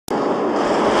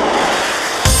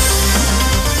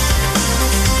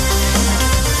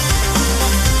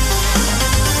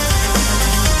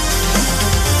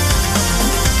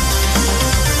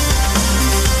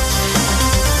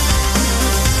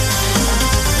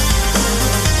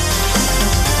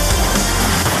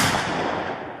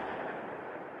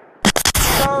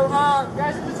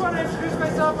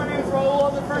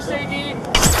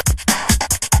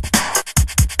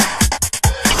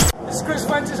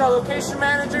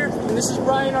here, and this is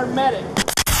Brian, our medic.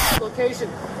 Location.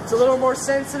 It's a little more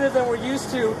sensitive than we're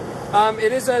used to.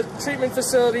 It is a treatment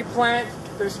facility plant.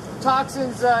 There's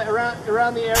toxins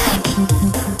around the area.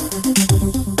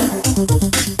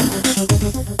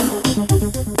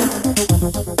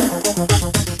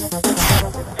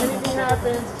 If anything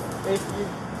happens, if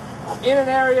you're in an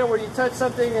area where you touch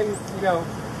something and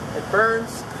it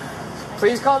burns,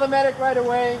 please call the medic right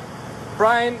away.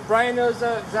 Brian knows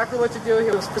exactly what to do.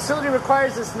 This facility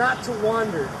requires us not to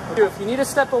wander. If you need to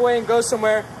step away and go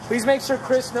somewhere, please make sure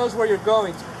Chris knows where you're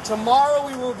going. Tomorrow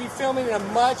we will be filming in a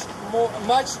much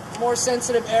more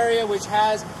sensitive area, which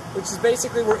is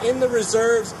basically, we're in the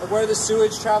reserves of where the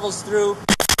sewage travels through.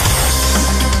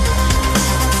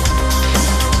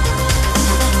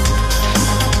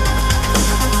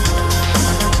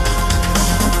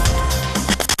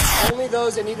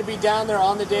 Those that need to be down there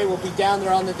on the day will be down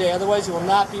there on the day. Otherwise, you will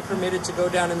not be permitted to go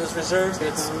down in those reserves.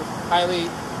 It's highly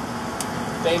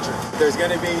dangerous. There's going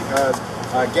to be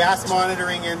gas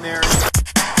monitoring in there.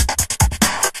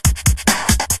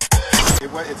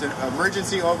 It's an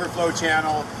emergency overflow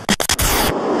channel.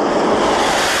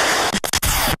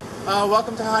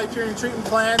 Welcome to High Purity Treatment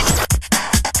Plant.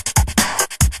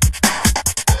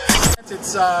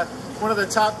 It's one of the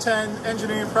top 10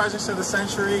 engineering projects of the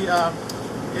century.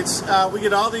 We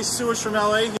get all these sewage from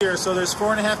LA here, so there's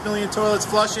 4.5 million toilets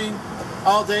flushing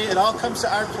all day. It all comes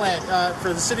to our plant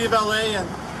for the city of LA and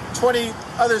 20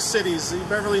 other cities,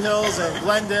 Beverly Hills and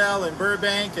Glendale and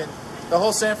Burbank and the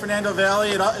whole San Fernando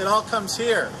Valley. It all comes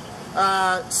here.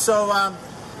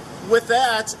 With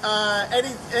that,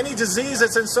 any disease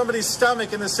that's in somebody's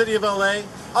stomach in the city of LA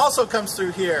also comes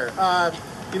through here.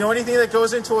 Anything that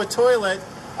goes into a toilet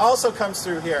also comes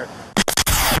through here.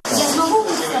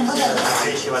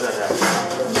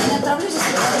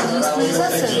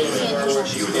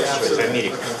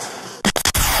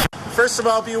 First of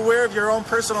all, be aware of your own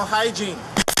personal hygiene.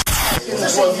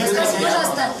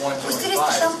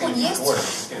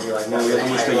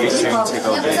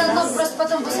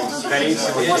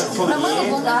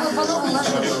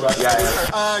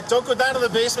 Don't go down to the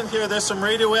basement here. There's some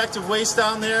radioactive waste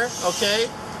down there, okay?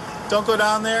 Don't go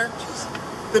down there.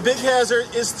 The big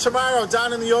hazard is tomorrow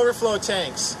down in the overflow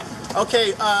tanks.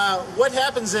 Okay, what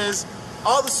happens is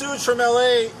all the sewage from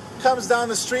LA comes down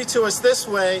the street to us this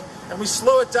way, and we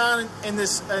slow it down in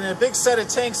a big set of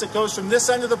tanks that goes from this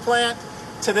end of the plant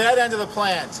to that end of the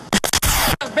plant.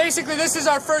 Basically, this is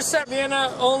our first set.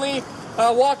 Leanna only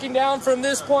walking down from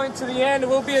this point to the end. It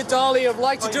will be a dolly. I'd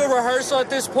like to do a rehearsal at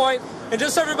this point. And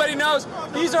just so everybody knows,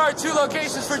 these are our 2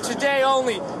 locations for today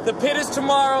only. The pit is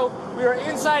tomorrow. We are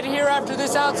inside here after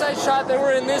this outside shot. Then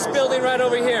we're in this building right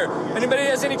over here. Anybody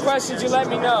has any questions, you let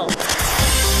me know.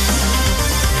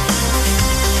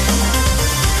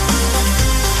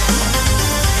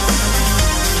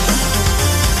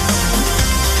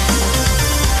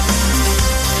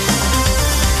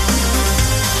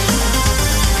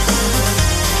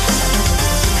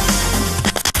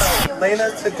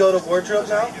 Lena to go to wardrobe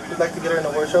now. We'd like to get her in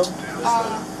the wardrobe.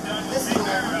 This is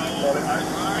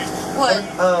what?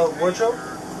 Wardrobe.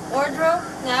 Wardrobe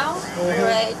now?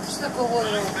 Right.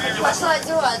 What shall I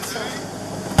do?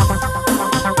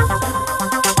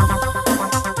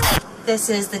 This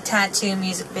is the T.A.T.u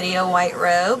music video, White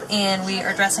Robe, and we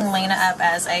are dressing Lena up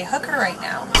as a hooker right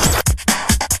now.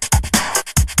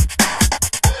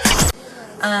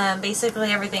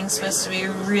 Basically everything's supposed to be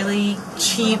really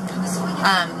cheap,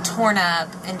 torn up,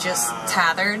 and just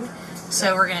tethered.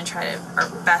 So we're going to try our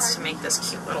best to make this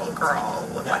cute little girl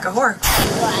look like a whore.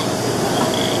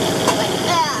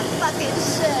 Fucking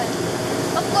shit.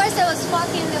 Of course I was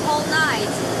fucking the whole night.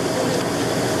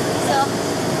 So.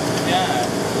 Yeah.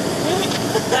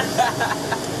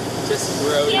 Just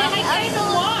gross. Yeah, I can't even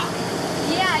walk.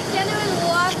 Yeah, I can't even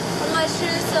walk with my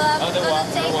shoes, so I'm gonna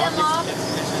take them off.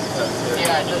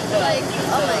 Yeah, like,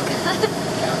 oh my god.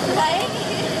 Right?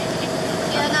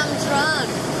 And I'm drunk.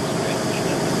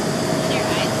 Your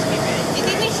eyes to be red. Do you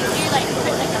think we should do like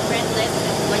put like a red lip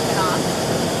and wipe it off?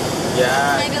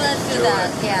 Yeah. Maybe let's do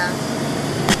that, yeah.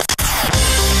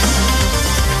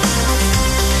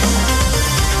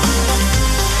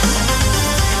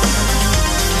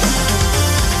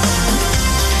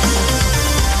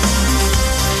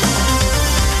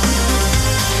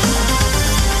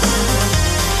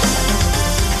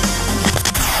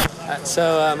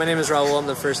 So my name is Raul, I'm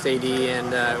the first AD,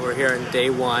 and we're here on day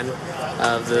 1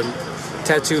 of the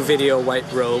T.A.T.u video White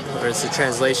Robe, or it's a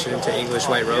translation into English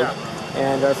White Robe.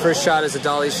 And our first shot is a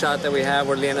dolly shot that we have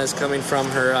where Leanna is coming from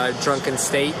her drunken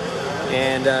state.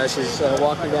 And she's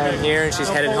walking down here, and she's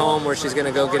headed home, where she's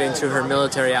gonna go get into her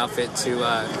military outfit to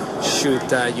shoot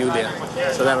Yulia.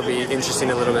 So that'll be interesting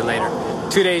a little bit later.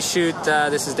 2-day shoot.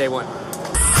 This is day 1.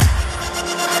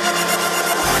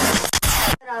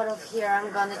 Out of here,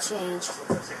 I'm gonna change.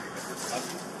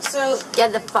 So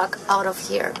Get the fuck out of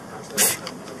here.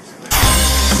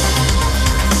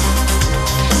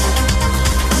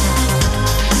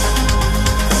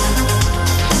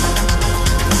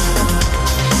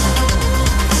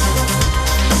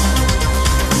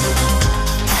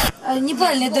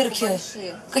 Неправильные дырки.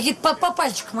 Какие-то по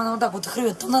пальчикам она вот так вот их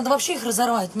рвет. Там надо вообще их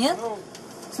разорвать, нет?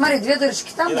 Смотри, 2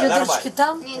 дырочки там, 2 дырочки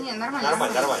там. Не, нормально.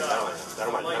 Нормально.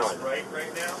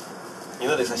 Не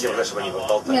надо их совсем, чтобы они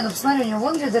болтали. Не, ну посмотри, у него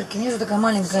вон 2 дырки, внизу такая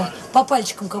маленькая. По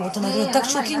пальчикам как будто надо. Так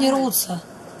чулки не рвутся.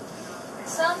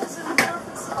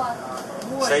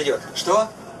 Сойдет. Что?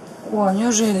 О,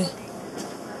 неужели?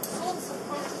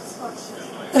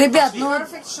 Ребят, ну...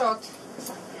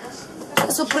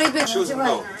 Супрыбек,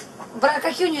 надевай.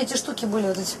 Какие у нее эти штуки были,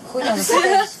 вот эти хуйня?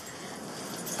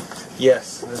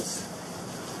 Yes.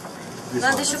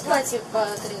 надо еще платье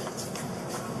поотрезать.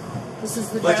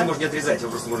 Платье можно не отрезать, его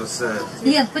просто можно с...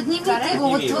 Лен, подними ты его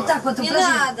вот так вот. Не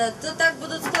надо, то так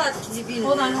будут складки дебильные.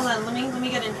 Hold on, let me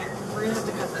get in here. We're gonna have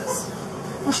to cut this.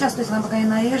 Ну сейчас, то есть она пока не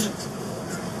нарежет.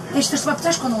 Я считаю, что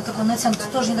обтяжку она вот такой натянута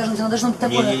тоже не должна быть, она должна быть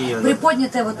такое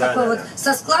приподнятое, вот такое вот,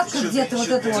 со складкой где-то вот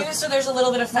это вот. So there's a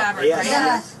little bit of fabric, right?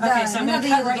 Да, Okay, so I'm gonna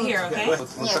cut right here, okay?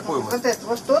 Вот такой вот. Вот это,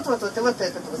 вот тот, вот и вот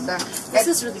этот вот, да. This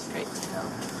is really great.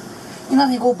 Не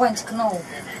надо никакого бантика нового.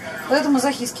 Вот это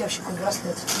мазохистский вообще какой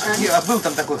браслет. А был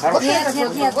там такой хороший.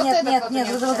 Нет,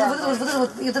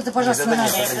 вот это, пожалуйста, не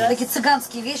надо. Такие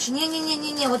цыганские вещи.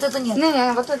 Не, вот это нет.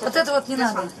 Не, вот это. Вот это вот не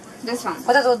надо. This one.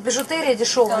 Вот это вот бижутерия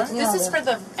дешевая, это не This is for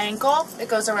надо. the ankle. It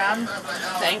goes around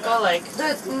the ankle, like. Do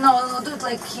it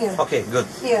like here. Окей, good.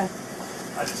 Here.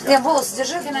 Я волосы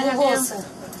держи, волосы.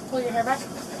 Pull your hair back.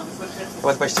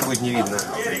 Вот почти будет не видно.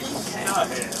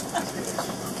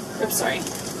 Oops, sorry.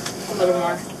 A little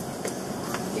more.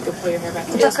 You can pull your hair back.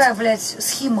 Вот такая, блядь,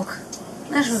 схимок.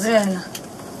 Знаешь, вот реально.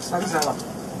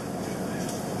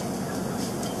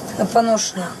 Такая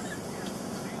поношенная.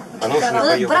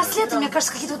 Браслеты, мне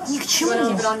кажется, какие-то вот ни к чему.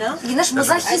 И, знаешь,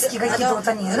 мазохистские какие-то вот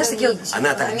они. Знаешь, такие вот...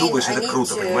 Она так думает, что это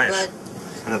круто, понимаешь?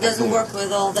 Она так думает.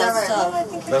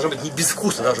 Должно быть не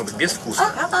безвкусно, должно быть без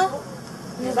вкуса.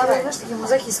 Знаешь, такие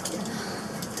мазохистские.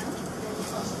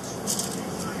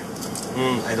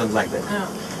 I don't like that.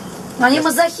 Они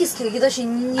мазохистские, какие-то очень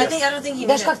не...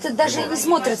 Даже как-то даже не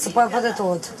смотрятся под это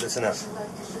вот. That's enough.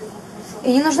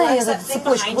 И не нужна ей эта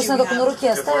цепочка, пусть она только на руке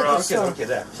оставит и все. Руки,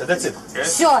 да. Все, that's it.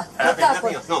 Все, вот так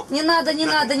вот. Не надо. Не,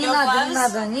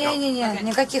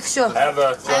 никаких, все.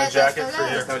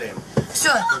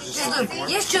 Все,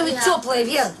 есть что-нибудь теплое,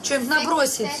 Вер? Что-нибудь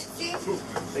набросить?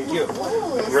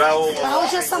 А он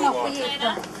сейчас сама поедет.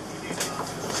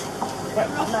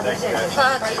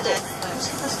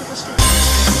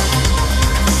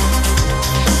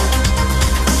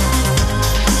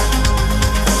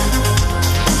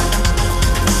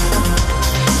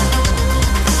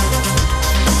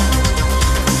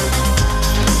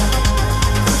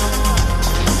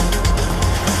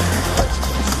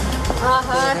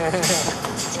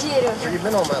 You've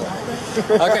been all my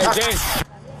life. Okay, James.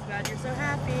 God, you're so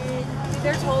happy.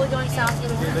 They're totally going south for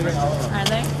the winter. Are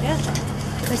they? Yeah.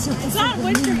 It's not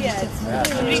winter yet.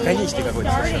 Бесконечный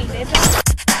какой-то.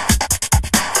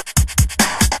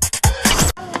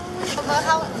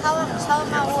 How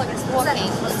am I walking?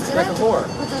 Like a whore.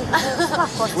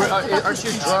 Aren't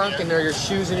you drunk and are your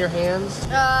shoes in your hands?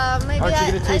 Maybe Aren't you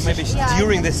gonna take maybe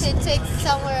during this? Take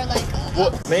somewhere like.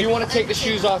 Well, do you want to take the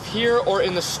shoes off here or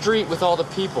in the street with all the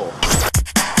people?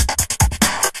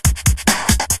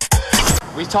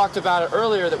 We talked about it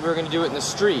earlier that we were going to do it in the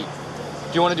street.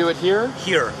 Do you want to do it here?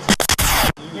 Here.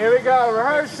 Here we go,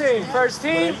 rehearsing. First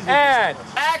team, and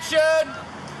action!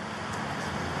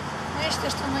 Я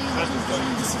считаю, что она не должна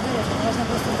держать до сигарет. Она должна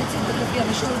просто дойти до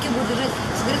капьяна. Еще в руке будет держать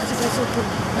сигарету с красоткой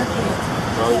наперед.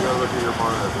 Но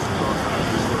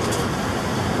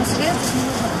сигарету не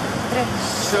нужно.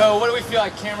 So, what do we feel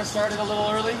like? Camera started a little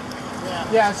early?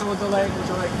 Yeah, so we'll delay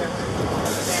camera.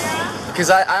 Because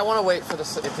I want to wait for it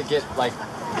to get like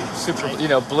super,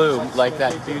 blue, like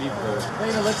that beauty blue.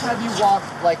 Lena, let's have you walk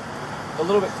like a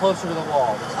little bit closer to the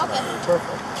wall. Okay.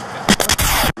 Perfect.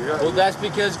 Well, that's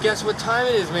because guess what time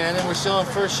it is, man, and we're showing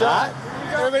first shot.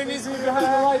 Everybody needs to be behind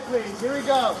the light, please. Here we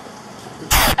go.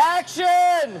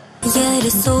 Action! Я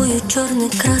рисую черной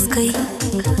краской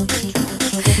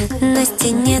на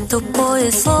стене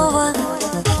тупое слово.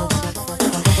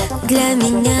 Для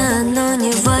меня оно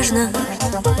не важно.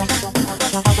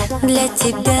 Для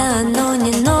тебя оно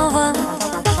не ново,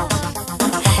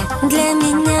 для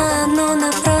меня оно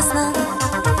напрасно.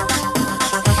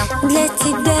 Для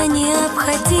тебя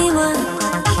необходимо.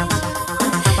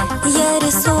 Я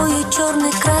рисую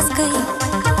черной краской,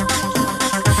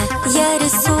 я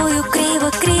рисую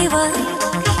криво-криво.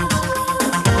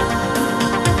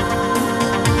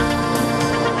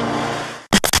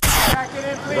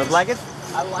 You like it?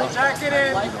 I like it. Jack it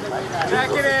in.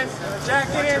 Jack it in. Jack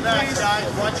it in, please.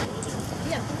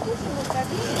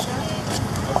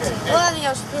 Ладно,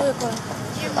 я уже привыкла.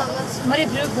 Смотри,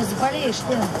 привыкла, заболеешь,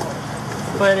 Лен.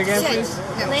 Play it again, please.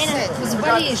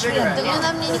 Заболеешь, Лен.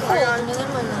 Да мне не холодно, мне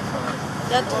нормально.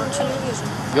 Я тут ничего не вижу.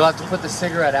 You'll have to put the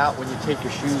cigarette out when you take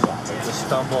your shoes off. Just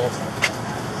stumble.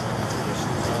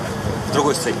 С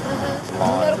другой стороны. У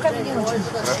меня руками не очень.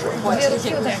 Две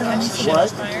руки вот этого не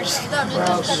Да, мне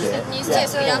тоже кажется, это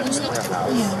неестественно. Я начну...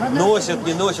 Носят,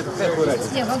 не носят, какая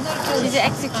разница? Не, в одной руке... He's an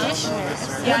executioner.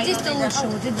 Вот здесь-то лучше.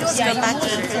 Вот идешь, я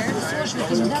носишь,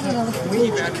 вот да,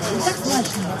 вот так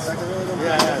смачно.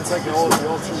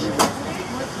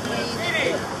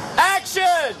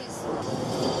 Action!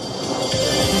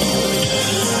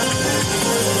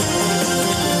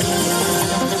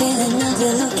 Feeling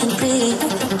ugly, looking pretty.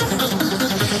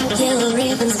 Yellow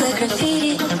ribbons, black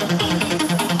graffiti.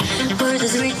 Word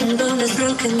is written, bone is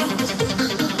broken.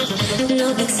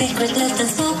 No big secret left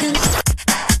unspoken.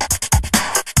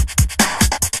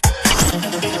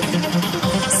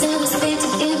 Sun is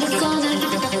painted in the corner.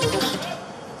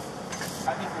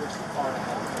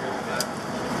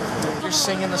 You're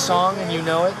singing the song and you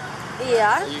know it?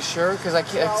 Yeah. Are you sure? Because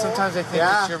sometimes I think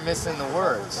that you're missing the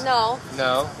words. No.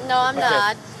 No? No, I'm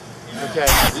not. Okay.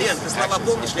 Лен, ты слова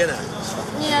помнишь, Лена?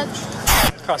 Нет.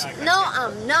 No,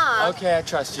 I'm not. Okay, I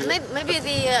trust you. Maybe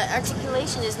the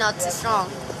articulation is not too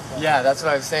strong. Yeah, that's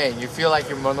what I'm saying. You feel like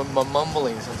you're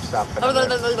mumbling some stuff. But when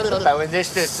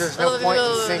there's no point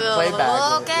in sync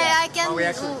playback. Okay, I can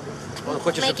Он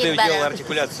хочет, make чтобы ты it better. делала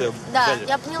артикуляцию. Да, Сзади.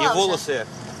 я поняла И уже. волосы.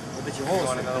 Вот эти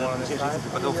волосы.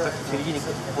 Потом в середине.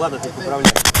 Ладно, ты их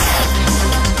управляй.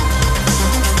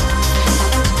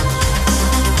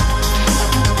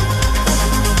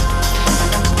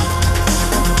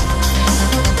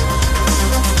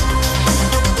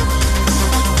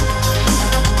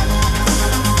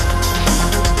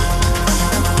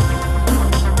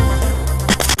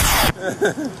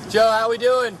 Joe, how we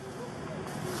doing?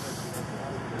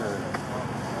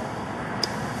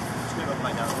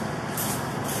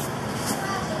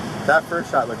 That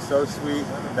first shot looks so sweet.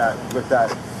 That with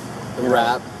that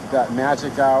Wrap. that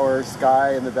magic hour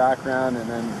sky in the background, and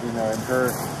then and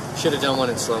her. Should have done one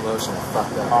in slow motion. Fuck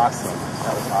that. Awesome.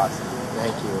 That was awesome.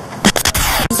 Thank you.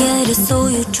 Я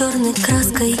рисую черной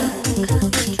краской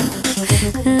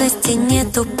на стене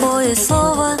тупое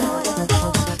слово.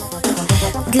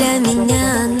 Для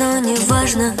меня оно не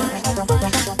важно,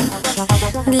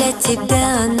 для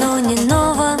тебя оно не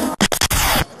ново.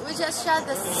 We just shot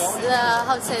the scene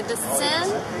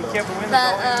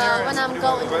that when I'm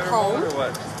going home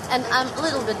and I'm a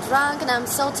little bit drunk and I'm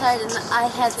so tired and I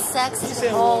had sex the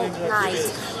whole night.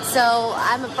 So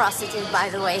I'm a prostitute, by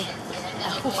the way, a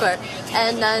hooker.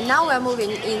 And now we're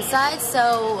moving inside,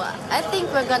 so I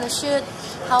think we're gonna shoot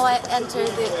how I enter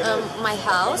my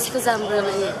house, because I'm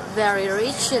really very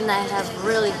rich and I have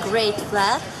really great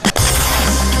flat.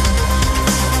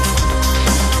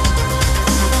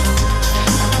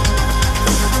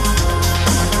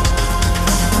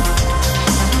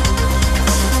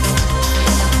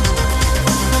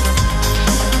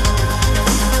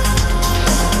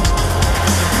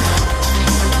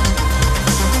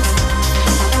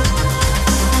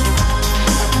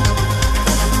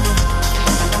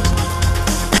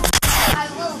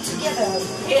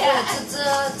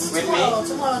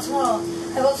 Tomorrow.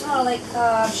 I will tomorrow like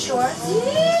short.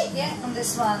 Yeah, on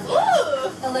this one.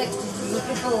 I like the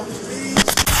people.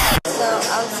 So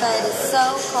outside is so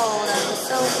cold and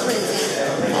so freezing.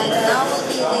 And now will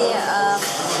be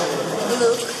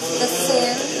the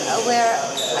scene where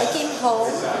I came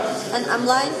home and I'm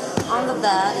lying on the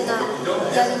bed and I'm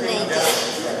getting naked.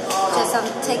 Just I'm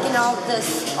taking off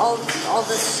all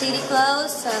the shitty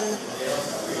clothes and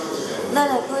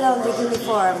then I put on the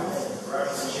uniform.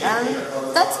 And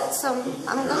that's it, so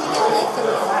I'm gonna get naked.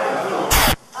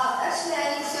 Actually, I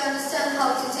need to understand how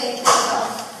to take it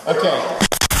off. Okay.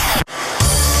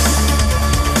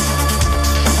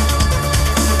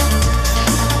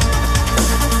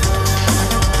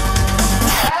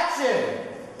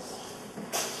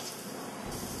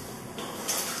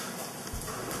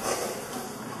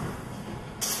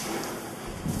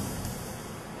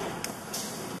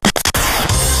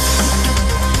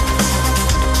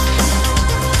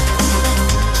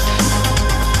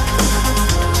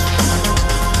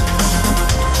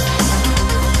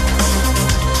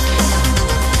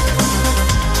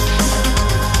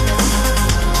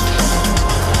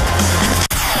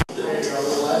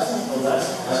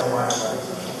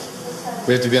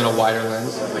 We have to be on a wider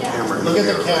lens. The camera. Look at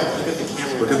the camera.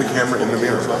 Look at the camera in the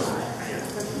mirror.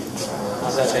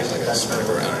 How's that take like a spin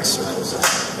around in circles?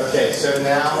 Okay, so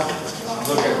now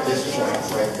look at this point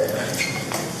right there.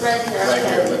 Right here. Right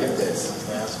here, look at this.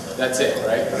 That's it,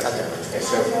 right? Okay,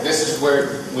 so this is where,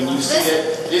 when you see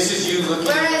it, this is you looking.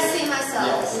 Where I see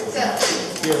myself.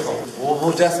 Yes. Beautiful.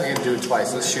 We're definitely going to do it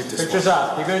twice. Let's shoot this. Pictures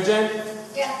up. You good, Jen?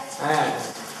 Yeah. Alright.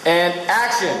 And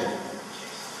action.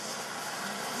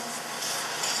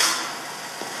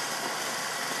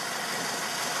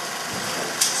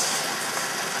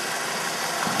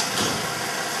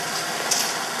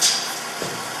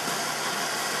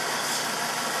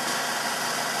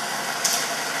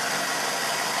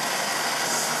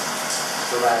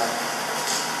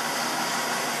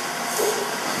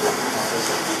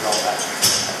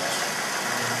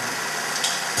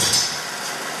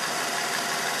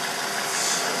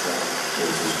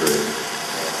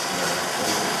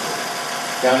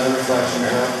 Down to the reflection,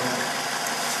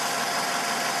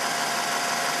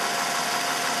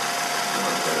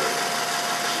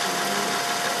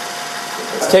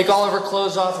 Take all of her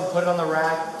clothes off and put it on the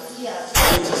rack.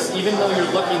 Yes. Even though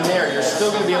you're looking there, you're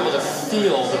still going to be able to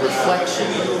feel the reflection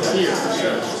here.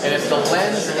 And if the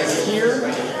lens is here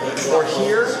or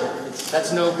here,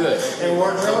 that's no good.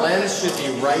 The lens should be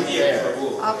right there.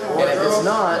 And if it's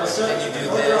not, then you do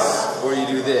this or you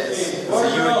do this. So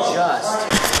you adjust.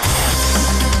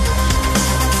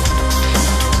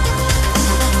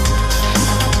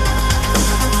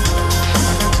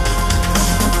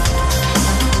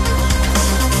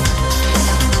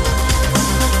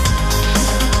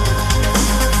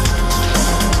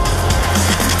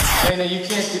 Now you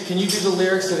can't do, can you do the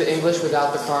lyrics to the English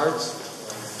without the cards?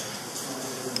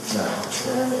 No.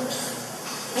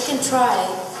 I can try.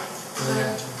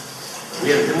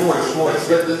 Yeah, more. Let's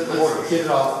get it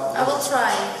off. I will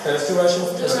try. Let's do Russian.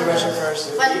 Let's do Russian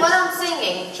first. But what I'm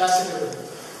singing.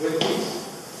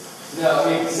 No, I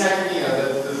mean, second, you know,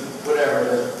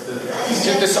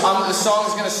 the song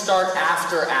is going to start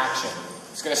after action.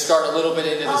 It's going to start a little bit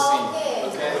into the scene.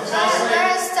 Okay. Where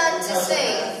I start to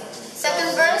sing.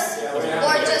 Second verse? Or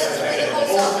just the whole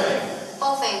song?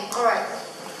 Whole thing. Alright.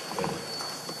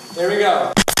 Here we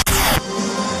go.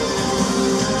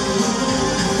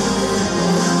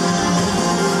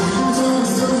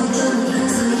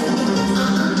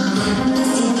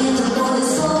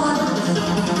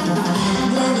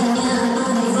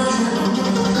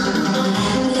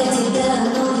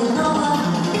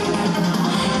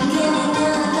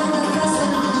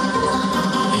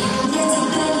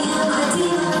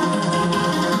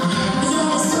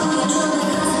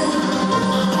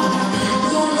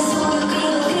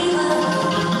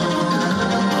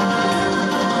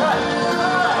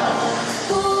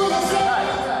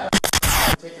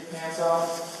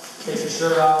 Take your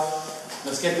shirt off.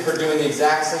 Let's get her doing the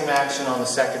exact same action on the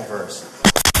second verse.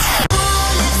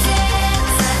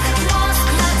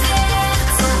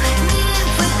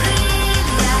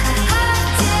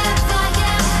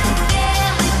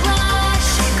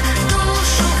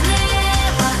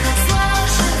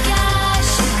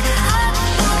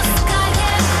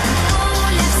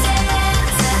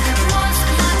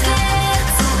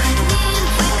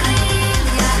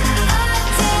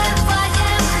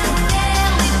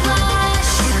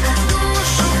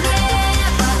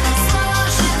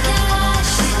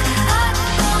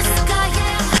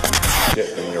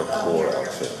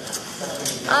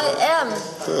 I am.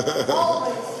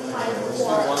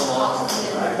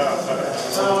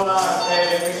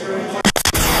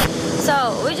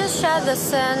 So we just shot the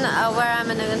scene where I'm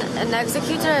an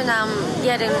executor and I'm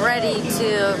getting ready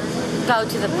to go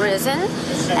to the prison,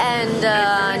 and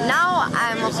now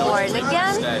I'm aboard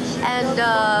again, and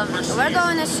we're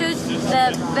going to shoot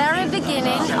the very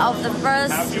beginning of the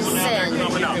first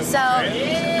scene. So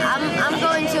I'm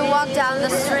going to walk down the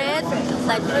street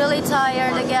like really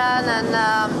tired again and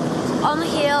on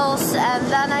heels, and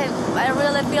then I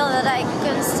really feel that I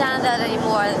can't stand that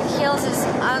anymore. Heels is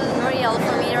unreal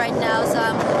for me right now, so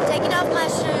I'm taking off my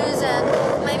shoes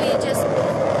and maybe just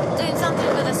doing something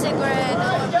with a cigarette.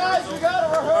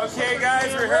 Okay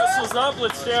guys, rehearsal's up.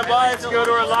 Let's stand by. Let's go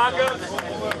to our lockup.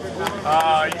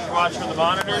 You can watch from the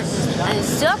monitors. And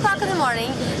it's 2 o'clock in the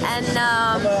morning, and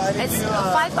it's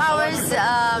 5 hours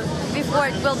before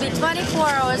it will be 24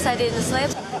 hours I didn't sleep.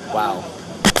 Wow.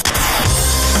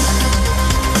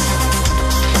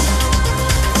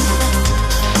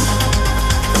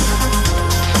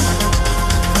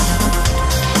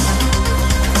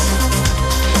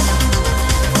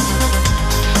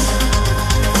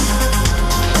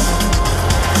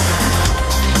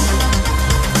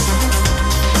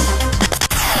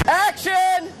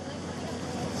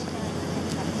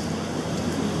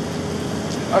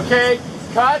 Okay,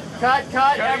 cut.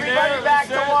 Everybody back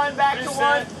to one, back to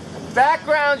one.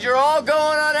 Backgrounds, you're all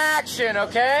going on action,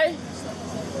 okay?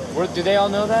 Do they all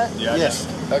know that? Yes.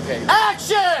 Okay.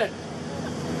 Action!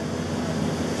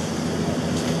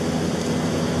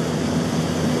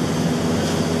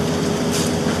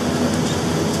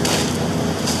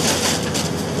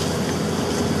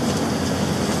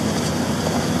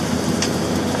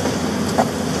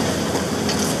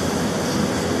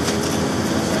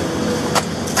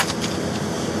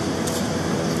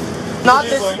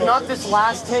 Not this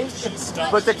last take,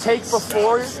 but the take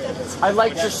before. I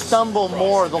liked your stumble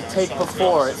more the take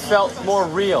before. It felt more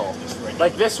real.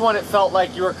 Like this one, it felt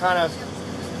like you were kind of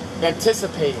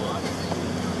anticipating.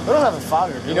 We don't have a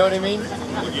fogger. You know what I mean?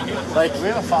 Like we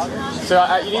have a fogger. So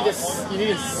you need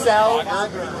to sell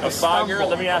a fogger.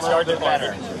 Let me ask you, Arthur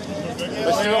better.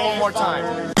 Let's do it one more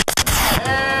time.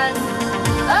 And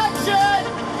action!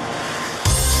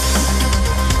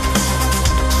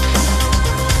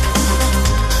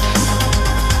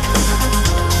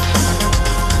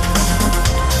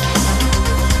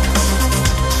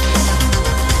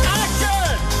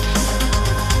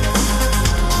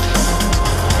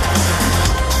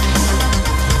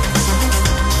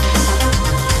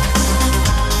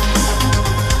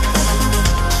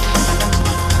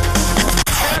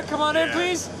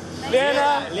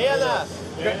 Lena.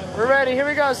 We're ready. Here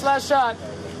we go. It's last shot.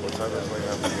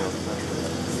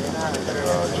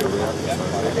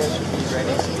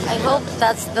 I hope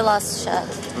that's the last shot.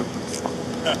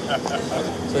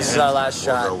 This is our last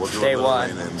shot. Day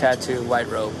one. T.A.T.u. White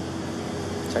Robe.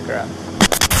 Check her out.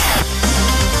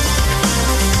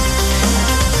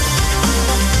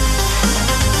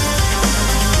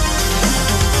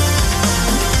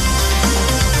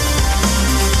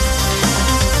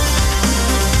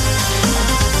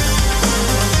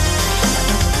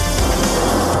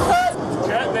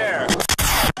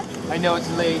 I know it's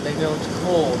late, I know it's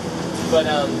cold, but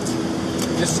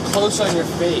this is close on your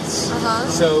face.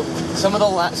 So some of the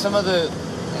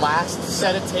last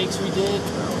set of takes we did,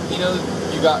 you know,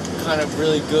 you got kind of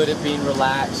really good at being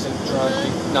relaxed and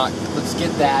drunk. Let's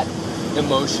get that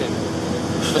emotion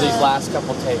for these last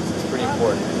couple takes. It's pretty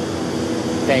important.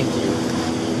 Thank you.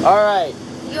 All right.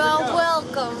 You are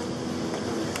welcome.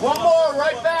 One more,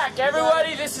 right back.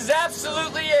 Everybody, this is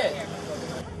absolutely it.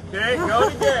 Okay, go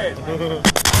again.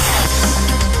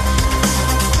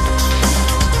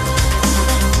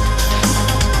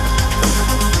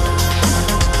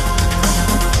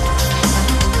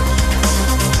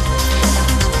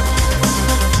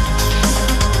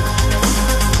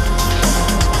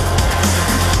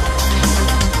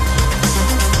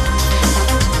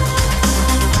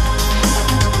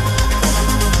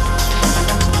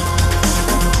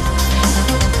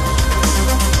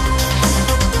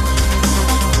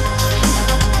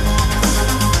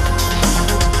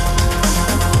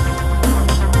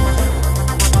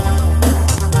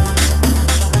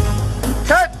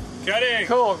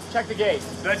 Cool. Check the gate.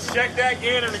 Let's check that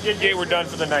gate and a good gate. We're done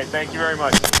for the night. Thank you very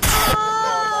much.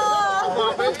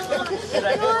 Oh, you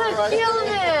want to kill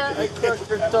me? I crushed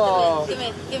your dog. Give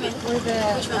me. Good?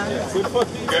 Is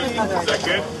that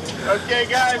good? Okay,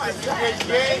 guys. This is a good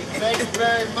gate. Thank you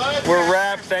very much. We're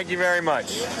wrapped. Thank you very much.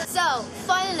 So,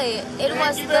 finally, it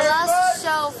was the last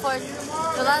show for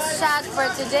the last shot for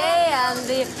today, and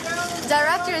the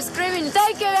director is screaming,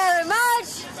 "Thank you very much!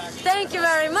 Thank you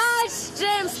very much,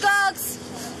 James Cox!"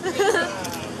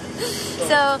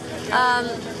 So, I'm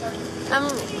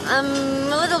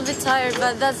a little bit tired,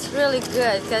 but that's really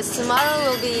good, because tomorrow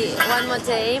will be one more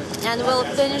day, and we'll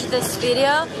finish this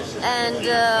video, and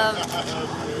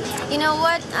you know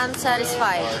what? I'm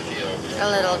satisfied a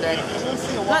little bit.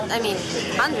 Not, I mean,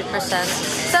 100%.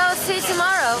 So, see you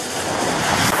tomorrow.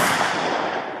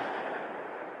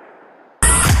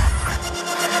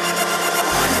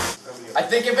 I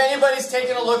think if anybody's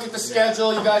taking a look at the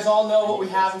schedule, you guys all know what we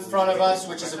have in front of us,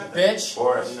 which is a bitch,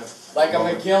 like a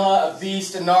Megillah, a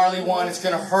beast, a gnarly one. It's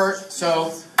gonna hurt.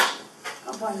 So,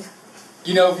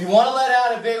 you know, if you want to let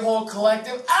out a big whole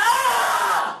collective,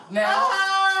 now,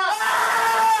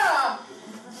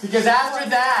 because after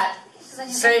that,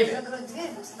 save it.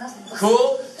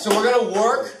 Cool. So we're gonna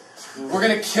work. We're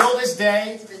gonna kill this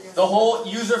day. The whole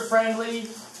user-friendly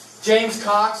James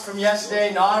Cox from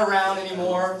yesterday, not around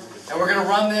anymore. And we're going to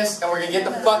run this, and we're going to get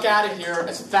the fuck out of here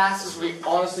as fast as we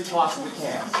honestly possibly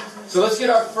can. So let's get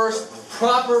our first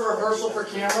proper rehearsal for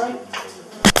camera.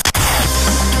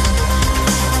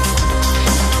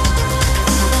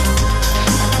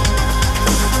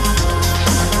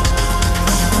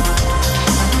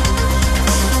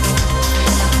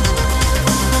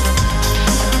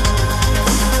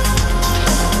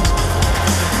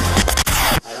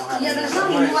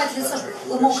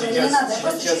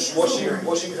 just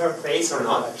washing her face or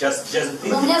not? Just the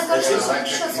feet? У меня, скажем,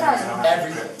 еще сразу.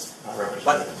 Everything.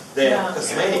 But the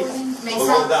cosmetic will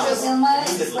go down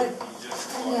immediately.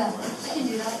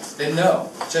 Then no,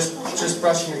 just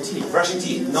brushing your teeth. Brushing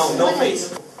teeth, no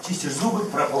face. Чистишь зубы,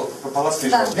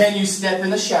 прополаскиваешь рот. Then you step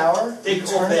in the shower. Take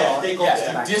off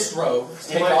that. Disrobe.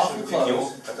 Take off your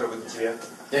clothes. Который будет на тебе.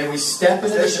 Then we step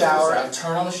into the shower and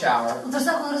turn on the shower.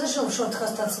 Он разрешил в шортах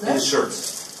остаться, да? In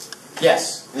shirts.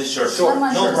 Yes. In shorts. Short.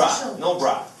 No bra. No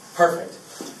bra. Perfect.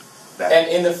 And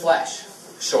in the flesh,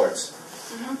 shorts.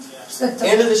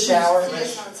 Into the shower.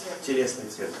 Телесный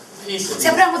цвет.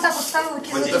 Я прям вот так вот ставлю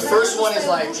руки. The first one is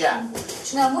like, yeah.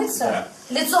 Начинаю мыться,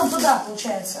 лицом туда,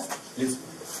 получается.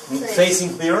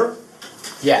 Facing mirror?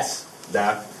 Yes.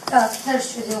 Да. Так, дальше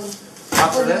что делаем?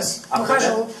 After this?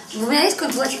 Выхожу. У меня есть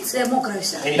какое-то полотенце, я мокрая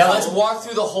вся. Now let's walk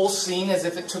through the whole scene as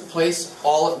if it took place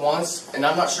all at once, and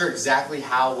I'm not sure exactly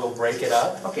how we'll break it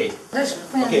up. Okay. Дальше,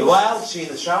 Okay, while she's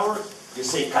in the shower, you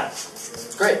say cut.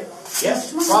 Great.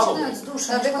 Yes? Probably.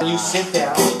 And you sit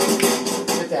down.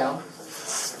 Sit down.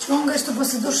 Он говорит, что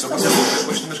после душа...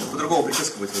 Немножко по-другому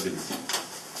прическа будет выглядеть.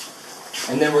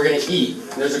 And then we're going to eat.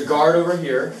 There's a guard over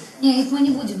here. Нет, мы не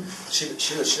будем.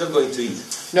 She's not going to eat.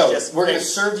 No, we're going to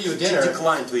serve you a dinner.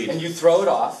 Decline to eat. And you throw it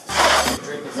off.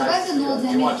 Давай вино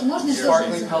для Америки. Можно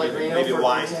Sparkling Pellegrino. Maybe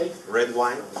wine, red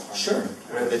wine. Sure.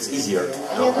 That's easier.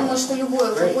 Я думаю, что любой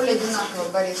алкоголь одинаково,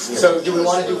 Борис. So, do we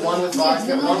want to do one with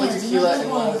vodka, one with tequila, and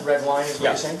one with red wine? Is what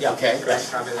you're saying? Yeah. Okay, great.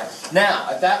 Now,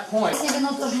 at that point. Если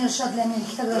вино тоже не решат для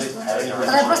Америки, тогда что?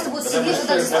 Тогда я просто буду сидеть вот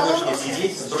так за столом.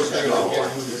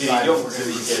 Перейдем к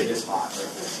следующей.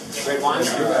 Red wine.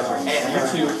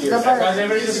 And you two here. Guys,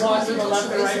 everybody just walk to the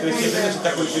left and right.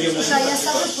 Слушай, а я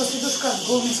сажусь после душка в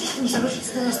голым сидим,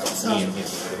 сажусь на стол сразу.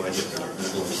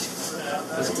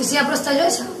 То есть я просто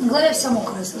лежь, в голове вся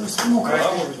мокрая, мокрая.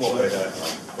 Голова может быть мокрая, да.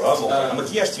 А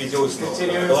макияж тебе делают снова.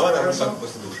 Голова должна быть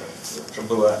после душа, чтобы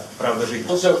было правда жить.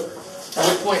 So, at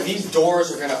this point, these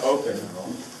doors are going to open.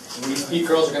 And these Pete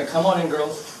girls are going to come on in,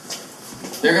 girls.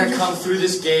 They're going to come through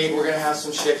this gate. We're going to have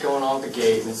some shit going on with the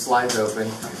gate, and it slides open.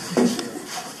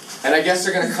 And I guess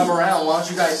they're going to come around. Why don't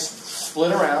you guys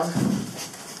split around?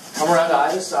 Come around to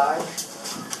either side.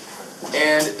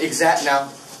 And now,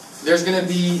 there's going to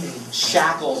be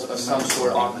shackles of some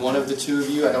sort on one of the two of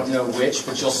you. I don't know which,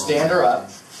 but you'll stand her up.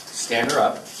 Stand her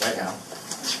up right now.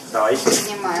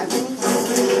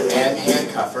 And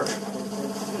handcuff her.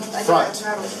 Front.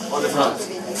 On the front.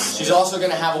 She's also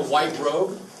going to have a white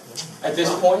robe at this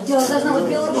point.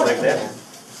 Like that.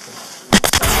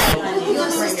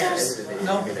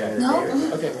 No?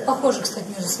 Okay. Похоже, кстати,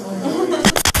 между собой.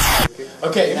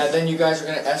 Okay, now then you guys are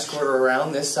going to escort her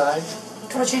around this side.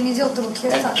 Короче, они делают руки.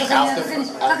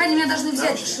 Как они меня должны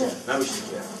взять?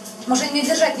 Может, они меня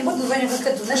держать не будут, говорят, как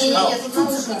эту, знаешь? Нет, тут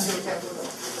нужно.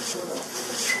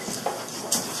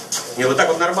 Не, вот так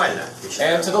вот нормально.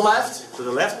 And to the left. To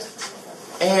the left.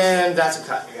 And that's a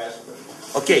cut.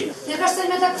 Okay. Мне кажется,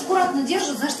 они меня так аккуратно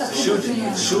держат, знаешь, так Should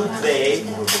they,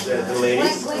 the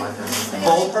ladies,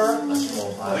 hold her?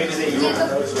 Maybe they do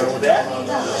that?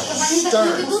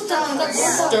 Stern.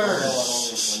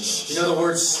 You know the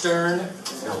word stern?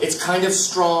 It's kind of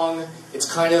strong. It's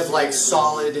kind of like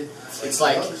solid. It's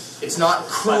like, it's not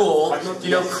cruel.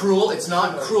 You know, cruel? It's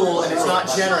not cruel and it's not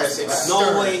generous. It's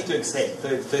stern. No way to escape.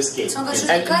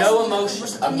 And no emotion.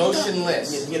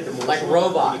 Emotionless. Like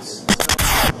robots.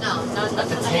 At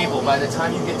the table, by the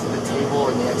time you get to the table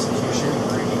or the execution,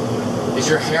 is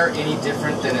your hair any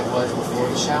different than it was before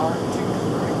the shower?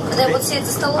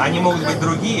 Они могут быть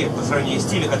другие по сравнению с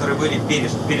теми, которые были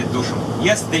перед душем.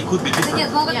 Yes, they could be different.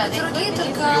 Нет, могут быть другие,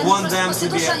 только после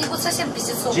душа они будут совсем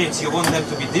пиздецом. James, you want them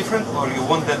to be different or you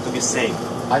want them to be same?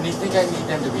 I think I need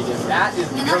them to be different. That is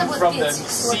from the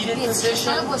seated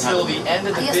position till the end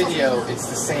of the video, it's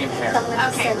the same hair.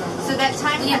 Okay, so that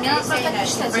time you say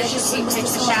that where she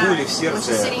takes the shower, when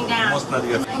she's sitting down.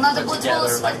 Надо будет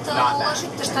волосы как-то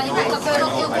уложить, потому что они будут как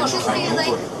ровную кожу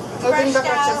приедать. Они как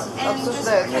сейчас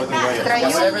обсуждают.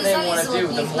 Whatever they want to do,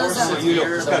 the more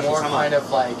severe, the more kind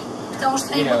of like, Потому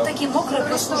что они будут такие мокрые,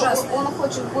 просто ужасно. Он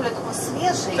хочет более такой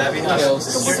свежий. Они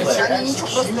ничего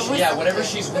просто высохнут. Yeah, whatever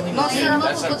she's willing to do,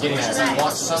 that's what I'm getting at. I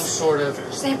want some sort of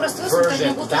version.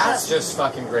 That's just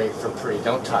fucking great for pre.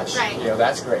 Don't touch. You know,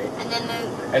 that's great.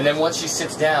 And then once she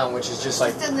sits down, which is just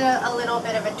like a little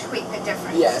bit of a tweak, a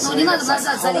difference. Yes, Ну, не надо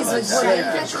назад зализывать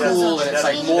более. it's cool and it's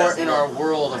like more in our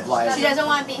world of like. She doesn't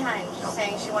want behind. She's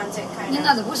saying she wants it kind of. Не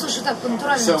надо, пусть лучше так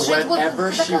натурально. So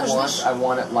whatever she wants, I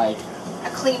want it like. A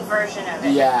clean version of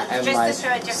it. Yeah, and just like. to show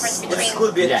a difference between. It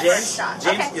could be James.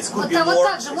 James, it could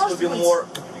be more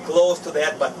close to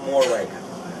that, but more like.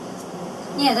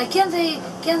 Нет, can they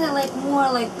like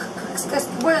more like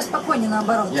более спокойнее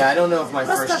наоборот. Yeah, I don't know if my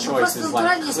first choice is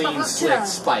like clean, slick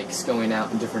spikes going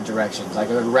out in different directions. Like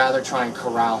I would rather try and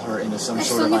corral her into some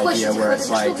sort of idea where it's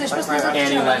like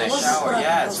Annie Lennox.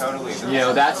 Yeah, totally. You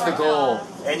know, that's the goal.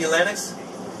 Annie Lennox?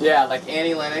 Yeah, like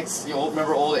Annie Lennox. You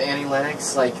remember old Annie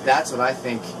Lennox? Like that's what I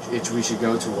think we should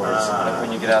go towards. Like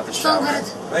when you get out the shower.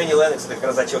 Annie Lennox, это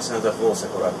когда зачесаны этот волос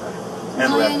аккуратно.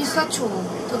 Но я не хочу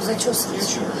тут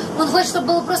зачесывать. Он хочет, чтобы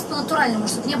было просто по-натуральному,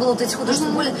 чтобы не было вот этих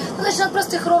художественных болей. Ну, значит, надо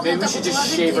просто их ровно так вот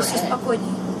положить, и все спокойнее.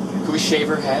 Could we shave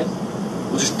her head?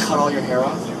 We'll just cut all your hair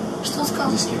off. Что он сказал?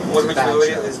 Может быть,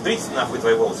 сбрить нахуй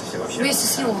твои волосы все вообще? Вместе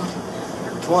с его.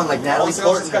 Come on, like Natalie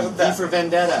Portman, V for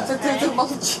Vendetta. Ты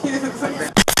молчи.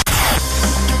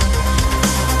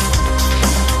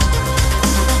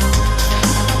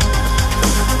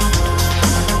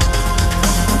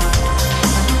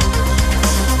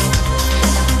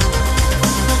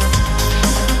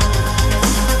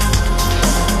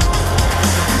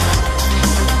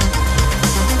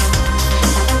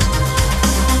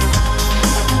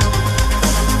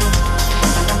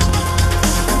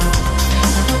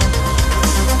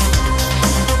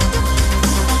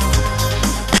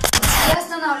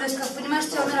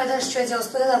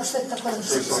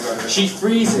 She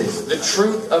freezes the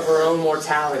truth of her own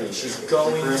mortality. She's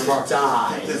going to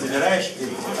die.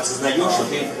 And you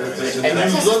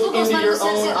look into your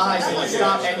own eyes and you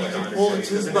stop and you can pull the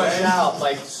toothbrush out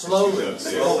like slowly. And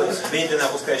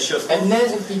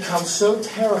then it becomes so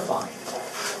terrifying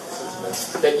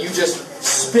that you just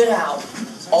spit out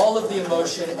all of the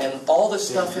emotion and all the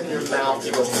stuff in your mouth.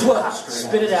 You go,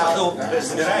 spit it out.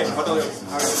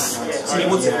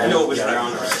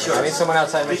 I need someone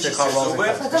outside to make sure the car rolls.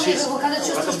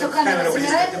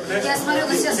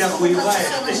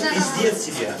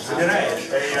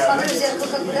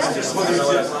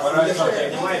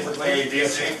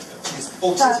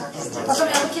 Так, потом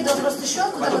я выкидываю просто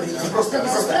щелку, да, вот,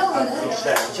 застряла, да?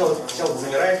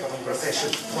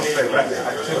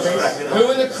 Who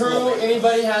in the crew,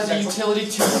 anybody has a utility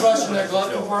toothbrush in their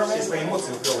glove compartment? Does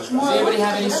anybody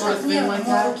have any sort of thing like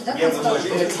that? In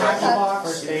the tackle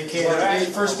box?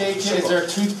 First aid kit, is there a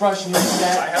toothbrush in this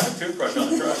set? I have a toothbrush on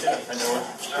the truck. I know it.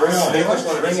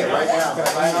 Bring it right now.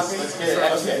 Let's get it.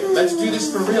 Okay, let's do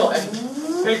this for real.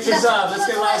 Pictures up. Let's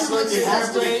get a last look. It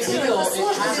has to be sealed.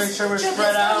 It has to make sure we're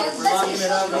spread out. We're locking it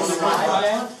up.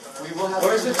 We will have.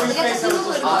 Where's the toothpaste?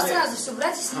 Сразу все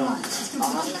брать и снимать.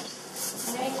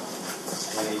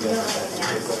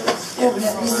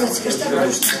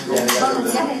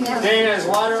 Dana, is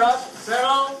water up?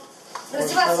 Settle.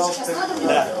 Раздеваться сейчас надо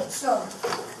мне? Все.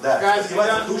 Да.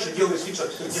 В душе делаешь вид, что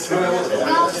ты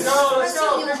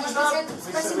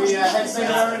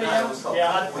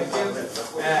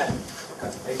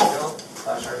Let's go.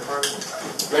 Спасибо.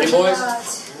 Ready, boys?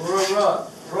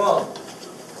 Roll.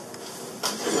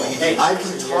 Hey, I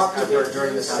can talk to her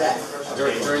during the set,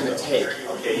 during the take,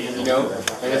 you know?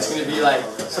 And it's going to be like,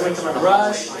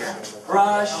 brush,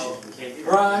 brush,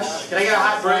 brush. Can I get a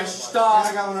hot brush? Stop.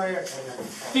 I got one right here.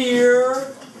 Fear.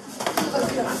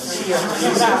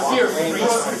 Fear.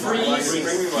 Freeze.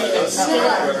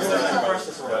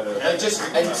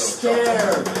 And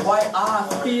stare. Why?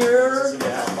 Fear.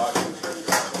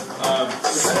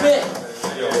 Spit.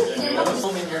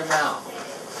 Foam in your mouth.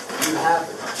 You have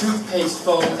toothpaste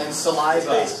foam and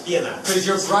saliva because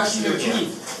you're brushing your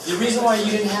teeth. The reason why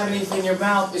you didn't have anything in your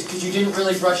mouth is because you didn't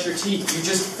really brush your teeth. You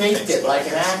just faked it like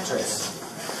an actress.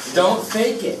 Don't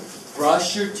fake it.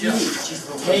 Brush your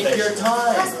teeth. Take your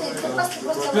time.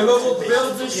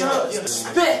 Build the show.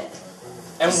 Spit.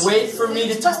 And wait for me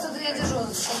to talk.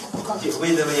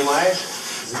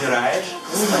 Забираешь,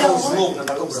 потом злобно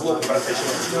бросаешь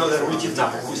его, надо улетит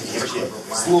нахуй, кусики вообще,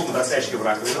 злобно бросаешь ее в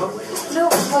раковину,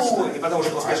 и потом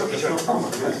уже плоская шапка, еще раз.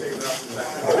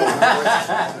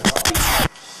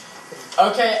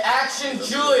 Okay, action,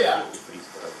 Julia.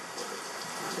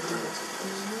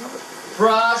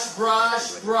 Brush,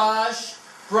 brush, brush,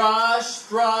 brush,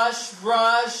 brush,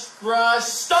 brush, brush,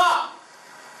 stop!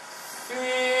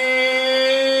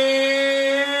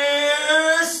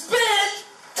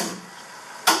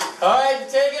 Alright,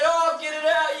 take it off, get it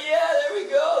out, yeah, there we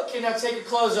go. Okay, now take your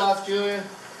clothes off, Julia.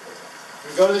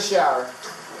 And go to the shower.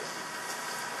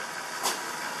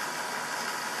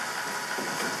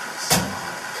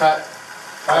 Cut.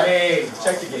 Hey,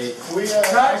 check the gate. We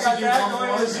cut, got that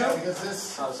going to the show? Because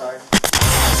this, oh, sorry.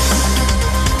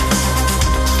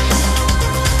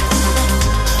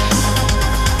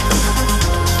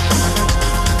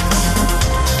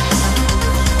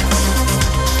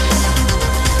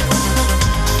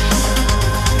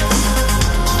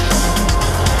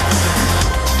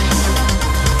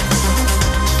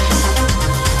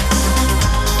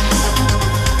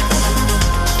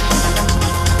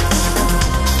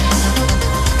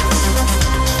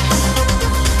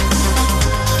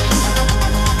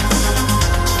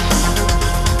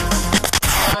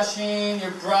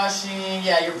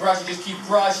 you're brushing. Just keep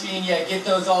brushing. Yeah, get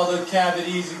all those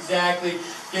cavities exactly.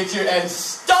 And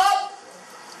stop.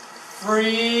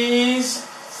 Freeze.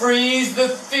 Freeze the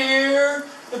fear,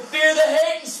 the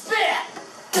hate, and spit.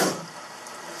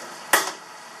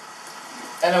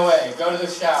 And away. Go to the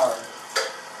shower.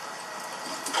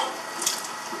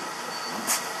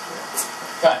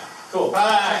 Cut. Cool.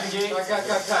 Cut.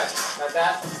 Got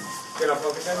that. Get on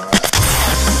focus.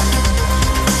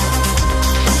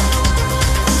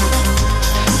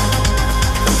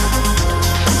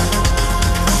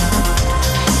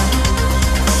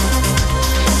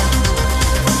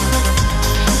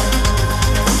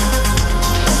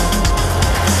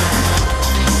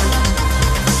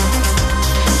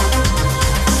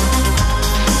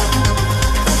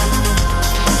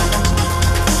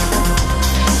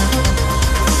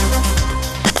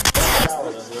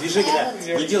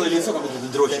 Не делай лицо, как будто ты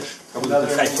дрочишь, как будто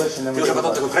ты хачишь. Ты уже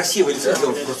потом такое красивое лицо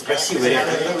сделал, просто красивое,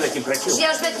 реально. Ты таким красивым.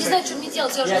 Я уже не знаю, что мне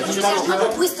делать. Я уже надо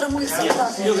по-быстрому их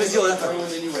создать. Ты уже сделал это.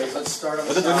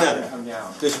 Вот этого не надо.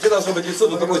 То есть у тебя должно быть лицо,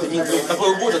 ну какое-то не такое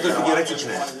угодно, только не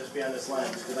эротичное.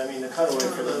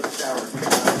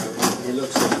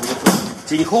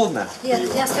 Тебе не холодно?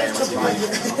 Нет, я стою в теплом.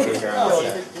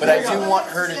 But I do want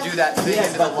her to do that thing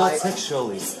into the light. Not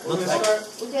sexually.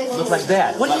 Not like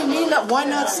that. What do you mean? Why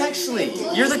not sexually?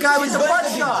 You're the guy with the butt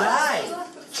shot.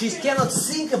 She cannot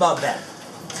think about that.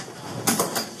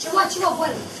 Чего,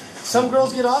 Боря? Some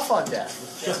girls get off on that.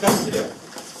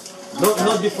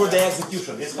 Not before the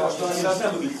execution. Я сказал, что она не должна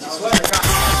выглядеть сексуально.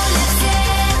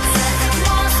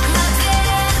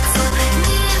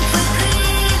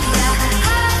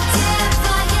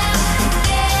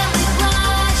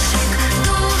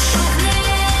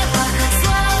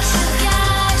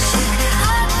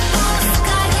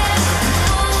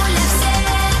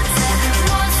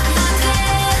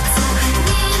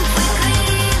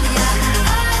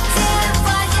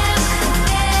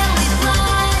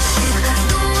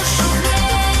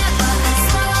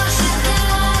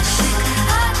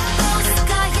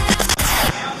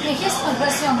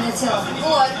 тело.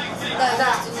 Вот,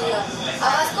 да, у нее. А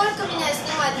во сколько меня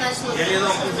снимать начнут? Я не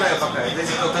знаю пока.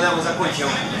 Если когда мы закончим.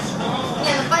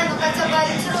 Не, ну понятно, хотя бы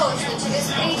ориентировочно, через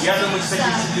 3 часа. Я думаю, часа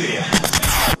 4.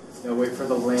 Now wait for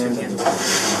the land and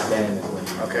then.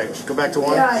 Okay, go back to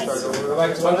one. Go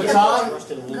back to on the top.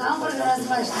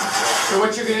 So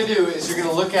what you're gonna do is you're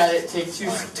gonna look at it,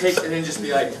 take, and then just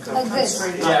be like this.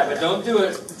 Yeah, but don't do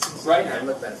it right now.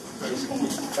 Look better.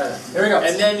 Here we go.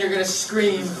 And then you're gonna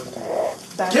scream,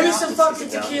 "Give me some fucking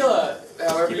tequila!"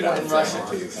 However you want in Russian.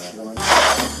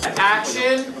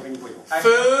 Action.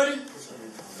 Food.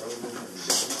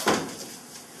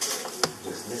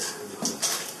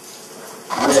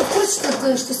 Может,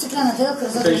 хочешь, что стеклянная тарелка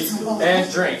разобьется на полу? And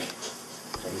drink.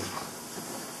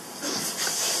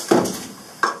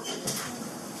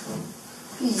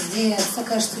 Пиздец,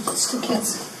 такая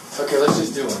штукец. Okay, let's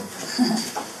just do one.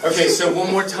 Okay, so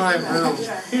one more time, room.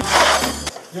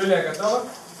 Юлия, готова?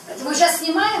 Мы сейчас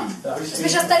снимаем? Да. Тебе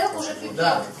сейчас тарелку уже пить?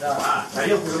 Да.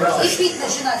 Тарелку уже. И пить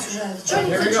начинать уже. Чего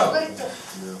не хочешь говорить-то?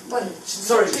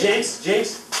 Sorry,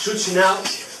 James, should she now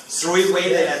throw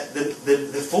away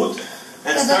the food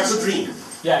and start to drink?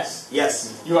 Yes. Yes.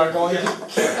 You are going to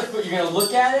keep the food. You're going to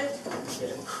look at it,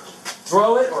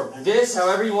 throw it, or this,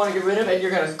 however you want to get rid of it, and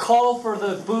you're going to call for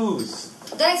the booze.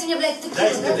 Дайте мне, блядь,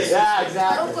 текилу, да? Yeah,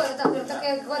 exactly. Рукой вот так, так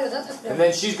я говорю, да? And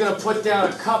then she's going to put down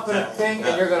a cup and a thing,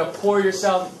 and you're going to pour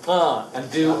yourself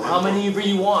and do how many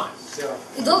you want.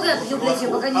 И долго я пью, блядь,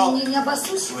 пока не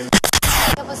обоссусь?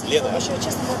 Я посмотрела, еще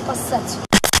честно говоря, поссать.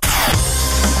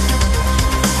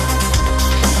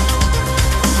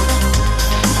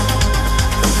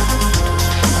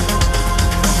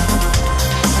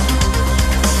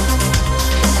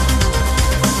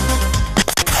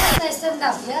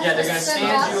 Yeah, they're going to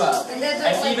stand you up.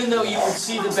 And even though you would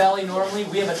see the belly normally,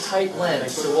 we have a tight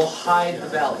lens, so we'll hide the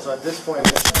belly. So at this point,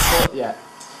 yeah.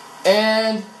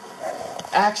 And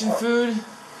action food.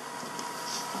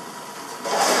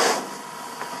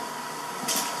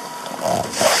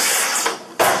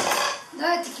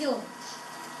 Давай текилу.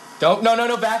 Don't,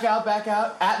 no, back out.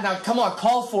 Now, come on,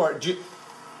 call for it.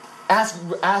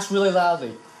 Ask really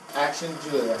loudly. Action,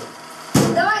 Julia.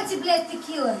 Давайте, блядь,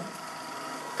 текила.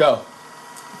 Go.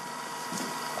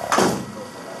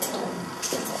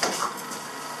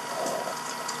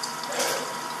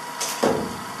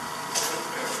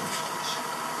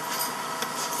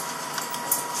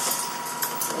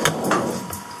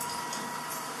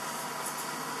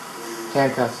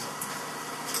 Handcuffs.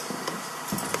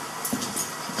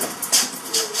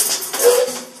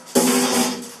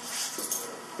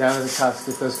 Down to the cuffs,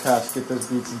 get those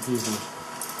beats and pieces.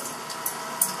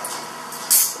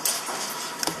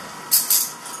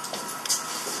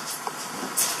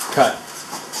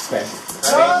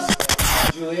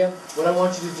 Julia, what I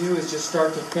want you to do is just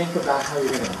start to think about how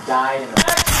you're gonna die in a...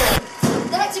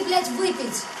 Дайте, блядь,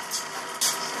 выпить.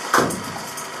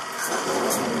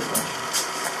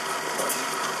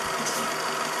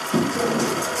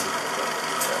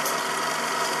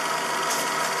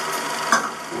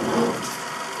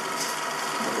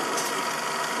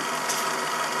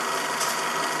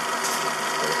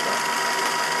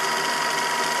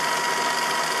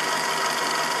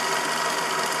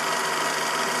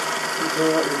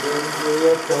 Doing what you're doing,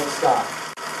 Julia, don't stop.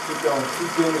 Keep going,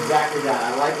 keep doing exactly that.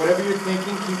 I like whatever you're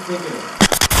thinking, keep thinking it.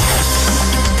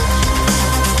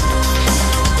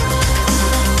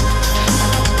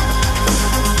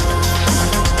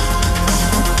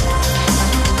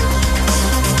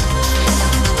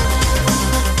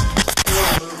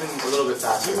 Moving a little bit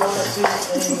faster. You want to see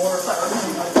any more?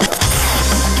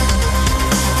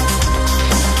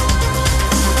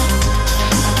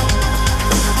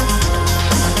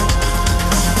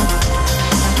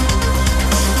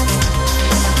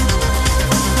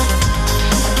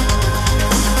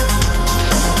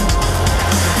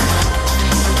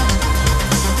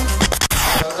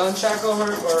 Unshackle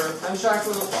her, or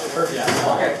unshackle her.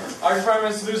 Yeah. Okay. Our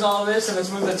department is to lose all of this, and let's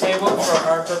move the table for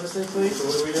our purposes, please. So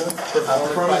what are we doing?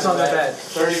 Performance on the bed.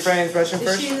 30 frames, Russian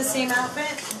first. Is she in the same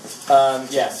outfit?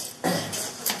 Yes.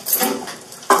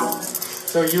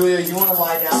 So Yulia, you want to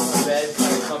lie down on the bed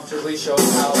kind of comfortably, show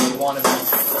us how you want to be.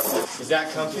 Is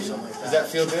that comfy? Does that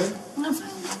feel good? No, fine.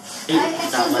 I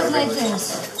feel good like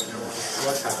this.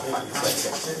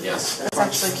 Yes. That's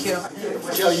actually cute.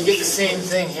 Joe, you get the same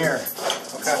thing here.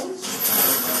 Okay.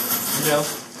 You know?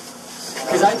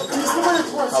 Because I... Не снимаю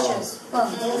хвост сейчас.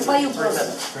 Ладно, пою просто.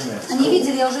 Они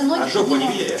видели, я уже ноги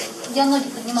поднимаю. Я ноги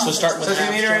поднимаю. So start with that. Do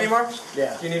you need her anymore?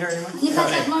 Yeah. Do you need her anymore? Не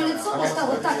хотят мое лицо,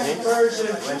 вот так.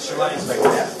 When she lies like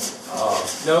that.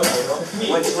 Nope.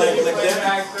 When she lies like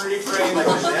that. 30 frames like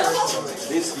that.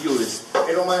 This view is...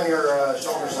 You don't mind your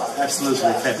shoulder side.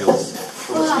 Absolutely fabulous.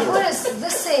 Where's the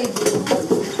save?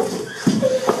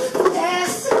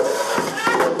 Yes.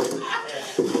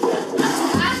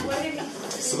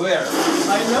 Swear.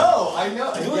 I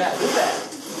know. Do that.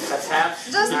 That's half.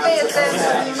 Just pay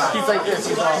attention. He's like this.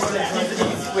 He's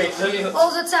all... Wait, let me...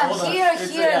 All the time. Here,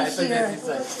 and here.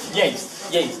 Yes.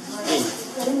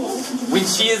 When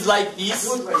she is like this,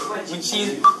 when she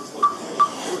is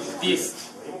this.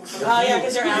 Oh yeah,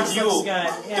 because your ass looks good.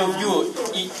 Yeah. The view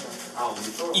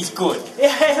is good.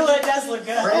 Yeah, it does look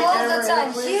good. All the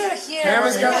time. Here.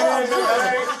 Camera's coming in.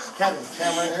 Kevin,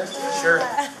 camera in here? Sure.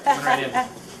 Right in.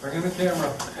 Bring in the camera.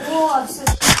 О, все.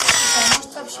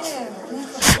 Может вообще...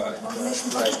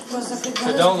 So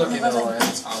don't look into the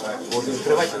lens.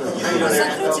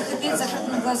 Закройте капец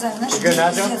закрытыми глазами.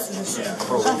 Знаешь,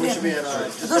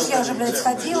 в душ я уже, блядь,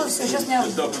 сходила, все, сейчас меня...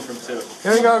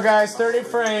 Here we go, guys. 30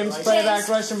 frames. Playback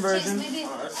Russian version. Maybe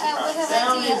I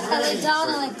lay down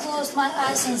and I close my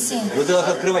eyes and sing. Ну ты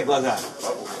должен открывать глаза.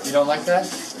 You don't like that?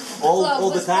 All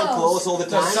the time, close all the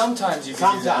No, time. sometimes you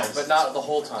can do that, but not the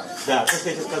whole time. Да, то, что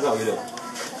я тебе сказал, Юля.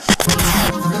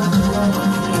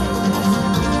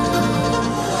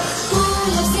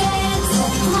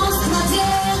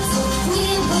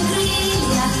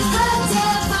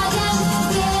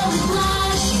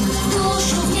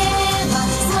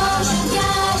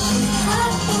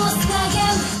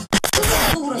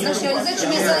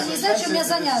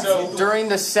 So during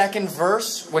the second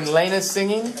verse, when Lena's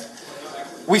singing,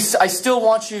 I still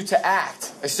want you to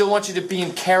act. I still want you to be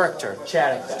in character.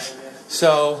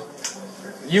 So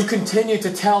you continue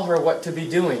to tell her what to be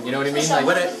doing. You know what I mean?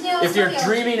 Like, if you're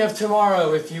dreaming of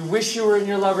tomorrow, if you wish you were in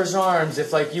your lover's arms,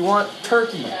 if like you want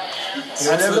turkey,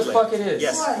 whatever the fuck it is.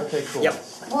 Yes. Okay, cool. Yep.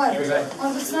 Ой,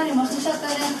 может быть, смотри, может сейчас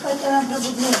вариант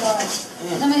пробудил давать.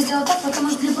 Потом я сделала так,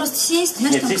 потому что мне просто сесть,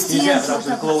 знаешь, Нет, там здесь нельзя, потому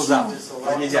что клоузап.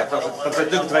 Нельзя, потому что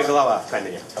только твоя голова в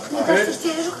камере. Мне кажется, что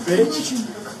я лежу как-то не очень.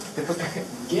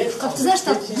 Как ты знаешь,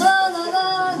 так,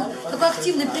 ла-ла-ла, такой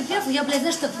активный припев, и я, блядь,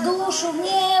 знаешь, так, душу в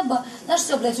небо, знаешь,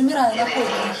 все, блядь, умираю на койке.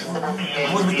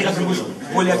 Может быть, ты как-то будешь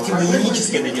более активно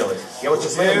мимически это делать. Я вот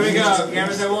сейчас смотрю,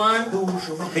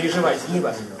 душу, переживать,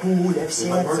 небо, пуля в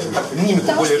сердце. Мимику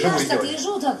Потому более что, знаешь, живую так делать.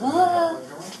 лежу, так, пуля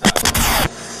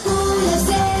в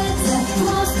сердце,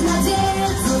 мозг на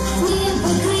дверцу, небо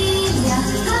крылья,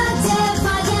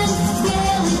 одеваем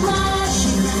белый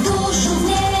плащик, душу в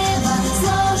небо,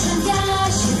 сложим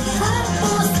ящик,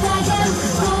 отпускаем.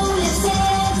 Пуля в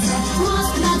сердце,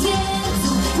 мозг на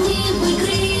дверцу, небо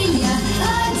крылья,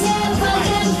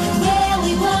 одеваем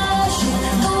белый плащик,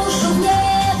 душу в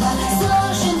небо,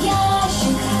 сложим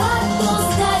ящик,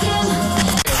 отпускаем.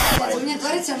 У меня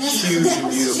творится, у меня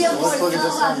все больно.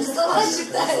 ты слова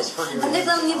читаешь, а ты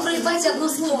там не проебать одно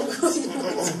слово.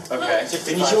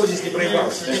 Ты ничего здесь не проебал.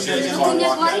 Ну ты мне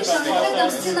говоришь, что какая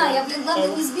там стена, я, блин, главное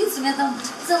не сбиться, у меня там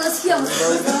целая схема.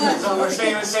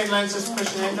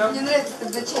 Мне нравится,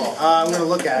 когда человек. I'm going to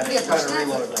look at it. Try to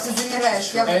reload that. Ты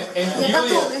замираешь, я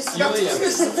готовлюсь.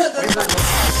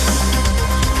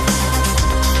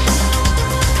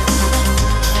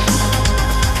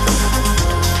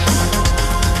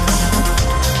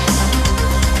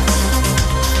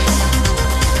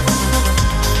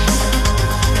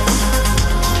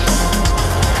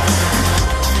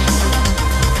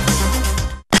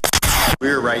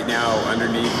 We're right now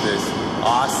underneath this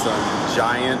awesome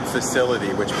giant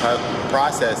facility which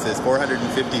processes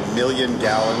 450 million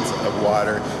gallons of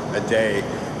water a day,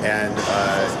 and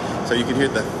so you can hear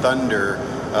the thunder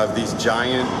of these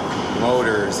giant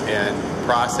motors and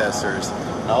processors.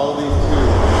 All of these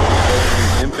tubes go through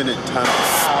these infinite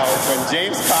tunnels. When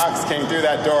James Cox came through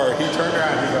that door, he turned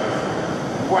around and he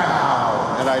goes,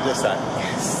 "Wow!" And I just thought,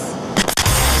 yes.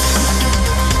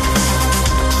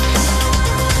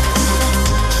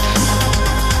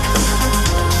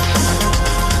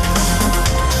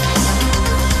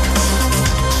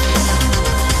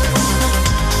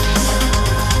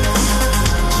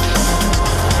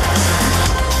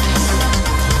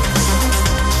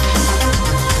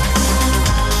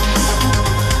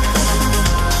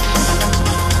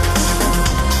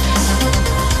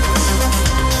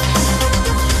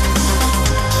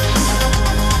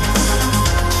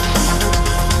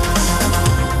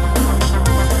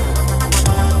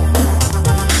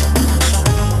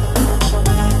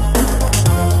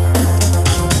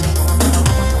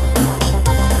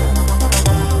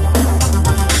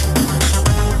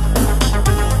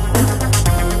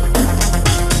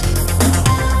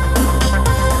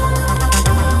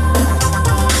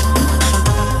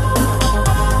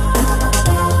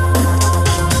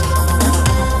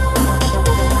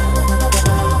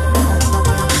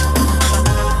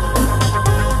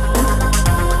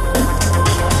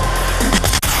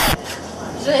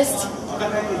 Жесть.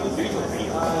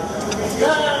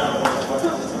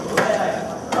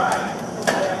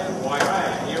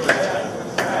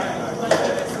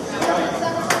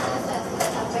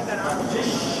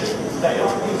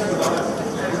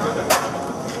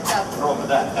 Роба,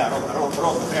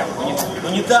 Роба, прям. Ну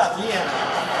не так, Лена.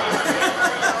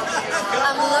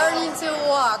 I'm learning to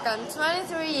walk. I'm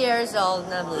 23 years old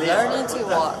and I'm learning to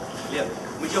walk. Лен,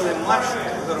 мы делаем марш,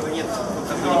 у которого нет,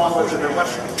 не похоже на марш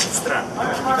стран.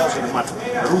 Не должны марш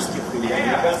русских или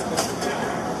американских.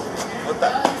 Вот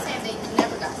так.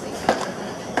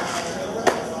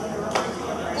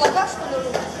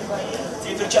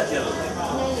 Тебе перчатки дадут?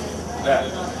 Да.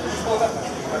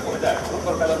 Такой, да.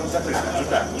 Рука должна быть закрыта.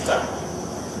 Да, не так.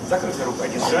 Закрытая рука,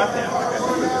 не сжатая. У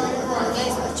меня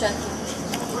есть перчатки.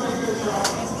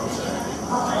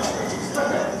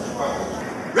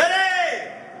 Ready!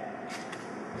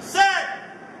 Set!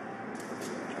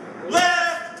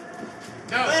 Left!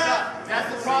 No, stop. That's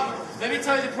the problem. Let me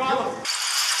tell you the problem.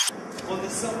 On the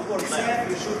support set,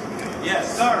 you should...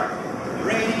 Yes, sir.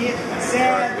 Ready,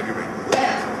 set,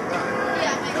 left.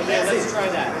 Okay, let's try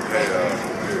that.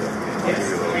 Yes.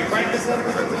 Can we practice it?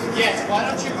 Yes, why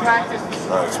don't you practice?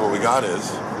 Alright, so what we got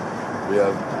is, we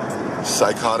have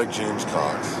psychotic James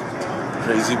Cox,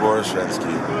 crazy Boris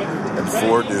Shensky, and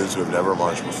 4 dudes who have never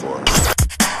marched before.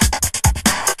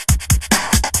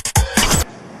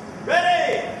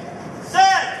 Ready,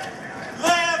 set,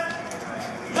 left,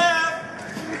 left,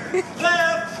 left,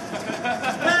 left,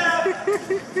 left, left,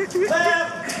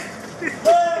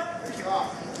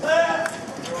 left.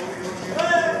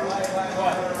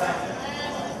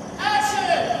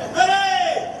 Action! Ready!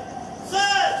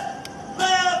 Set!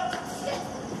 Left!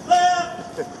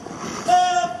 Left! Left!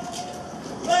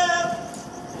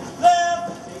 Left! Left!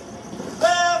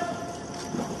 Left!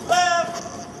 Left!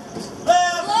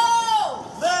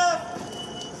 Left!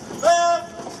 Left!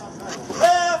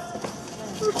 Left! Left!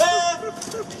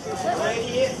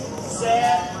 Ready,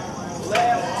 set,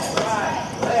 left, right,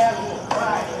 left,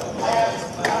 right, left,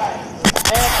 right.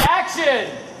 And action!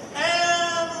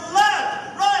 And left,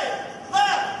 right,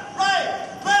 left, right,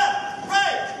 left,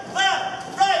 right,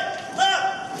 left, right, left,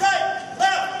 right,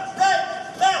 left, right,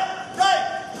 left, right,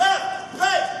 left,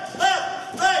 right, left,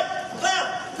 right, left,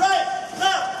 right,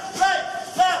 left, right,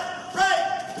 left, right.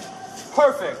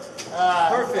 Perfect.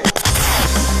 Perfect.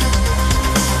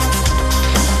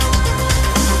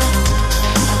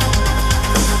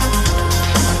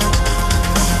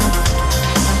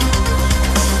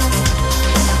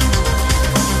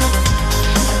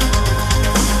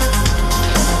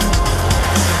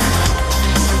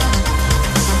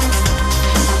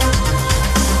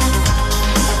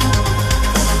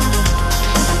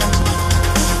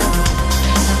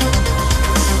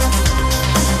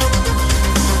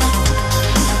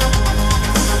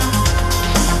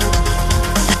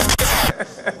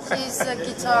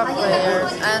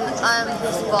 and I'm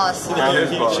his boss.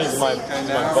 She's my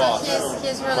boss. So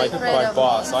he's really great My of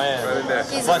boss, me. I am.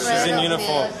 He's Plus, she's afraid in of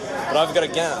uniform, me. but I've got a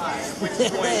gun. I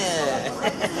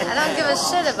don't give a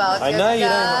shit about I your know you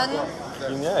gun. don't.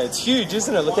 You know, it's huge,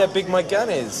 isn't it? Look how big my gun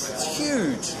is. It's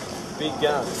huge. Big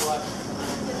gun.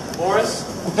 Boris,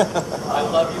 I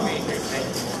love you being here.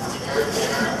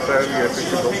 Thank you.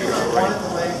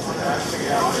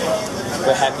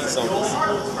 We're happy songs.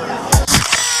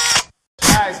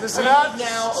 Guys, listen up.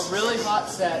 Now a really hot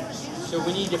set. So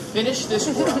we need to finish this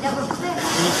work. We need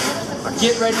to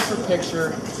get ready for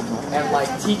picture and like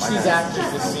teach these actors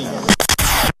the scene.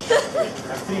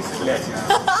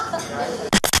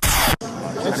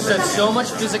 It's just so much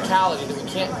physicality that we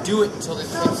can't do it until this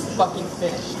thing's fucking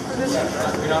finished.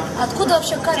 You know? Откуда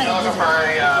вообще камера?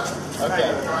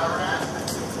 Okay.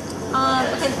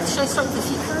 Okay, should I start with the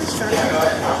feet first? Or?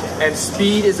 And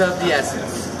speed is of the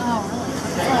essence. Oh,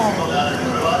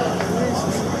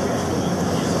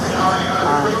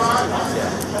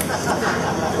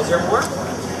 Is there more?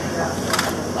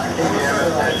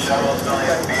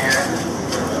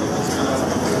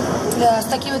 Бля, с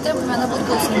такими темпами она будет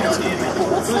год снимать.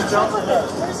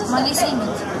 Мали снимет.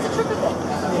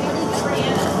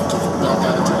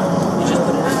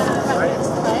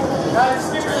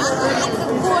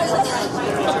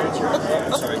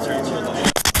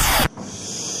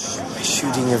 We're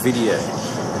shooting a video.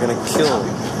 We're gonna kill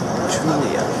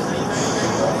Julia.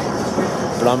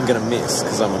 But I'm gonna miss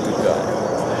because I'm a good guy.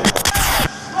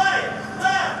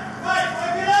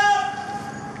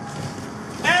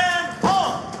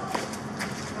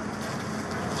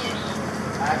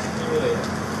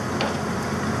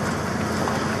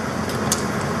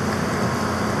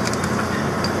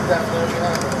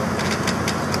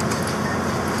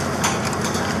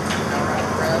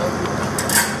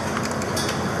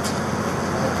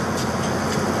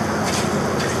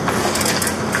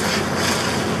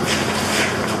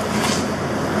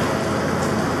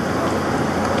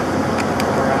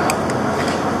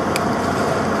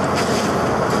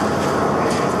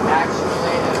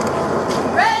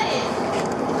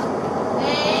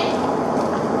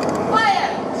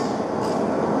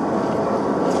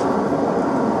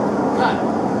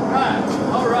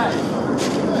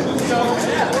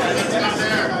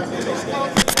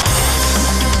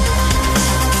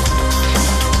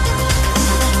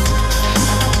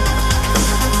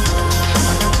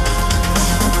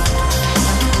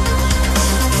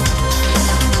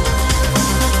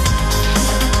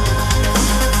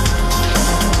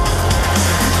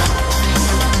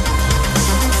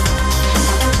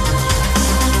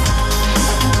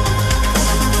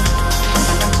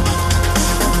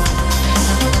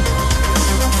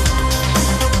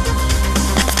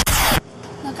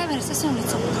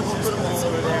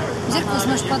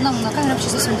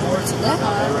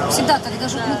 Всегда так,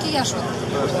 даже макияж вот.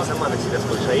 Можно сама на себя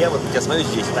смотришь, а я вот тебя смотрю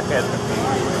здесь, такая.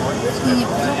 Не,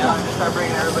 по-другому.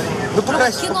 Ну,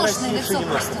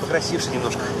 покрасивше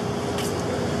немножко.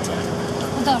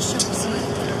 Куда уж еще?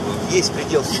 Есть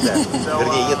предел всегда.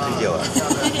 Вернее, нет предела.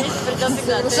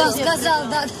 Что сказал,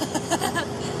 да.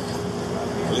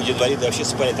 Люди-инвалиды вообще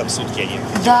спали там сутки они.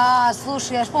 Да,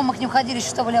 слушай, я ж помню, мы к ним ходили, еще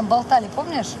что, блин, болтали,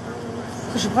 помнишь?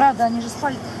 Слушай, правда, они же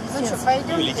спали. Ну что,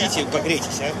 пойдем? Вы летите,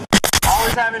 погрейтесь, а?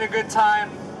 Always having a good time,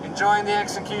 enjoying the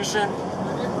execution.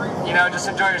 You know, just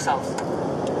enjoy yourselves.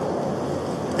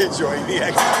 Enjoying the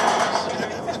execution.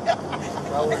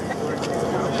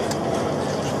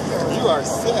 You are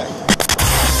sick.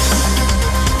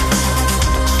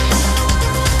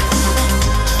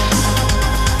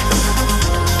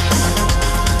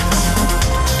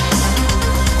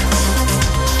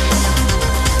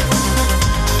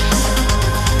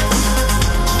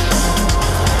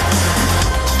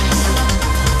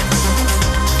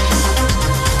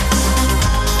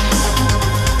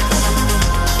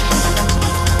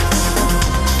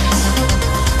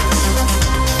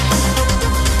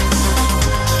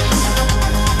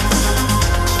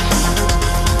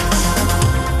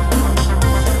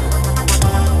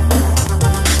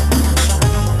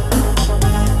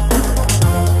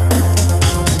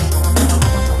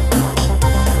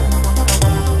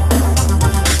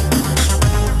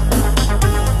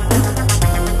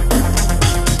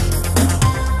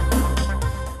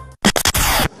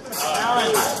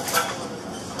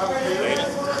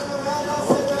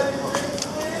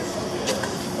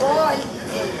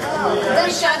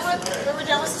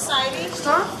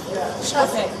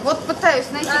 Вот пытаюсь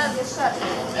найти, где шар.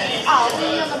 А, у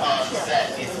меня на плече.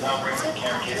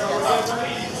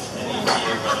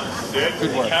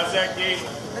 Good work. How's that gate?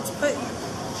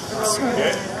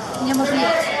 Не может быть.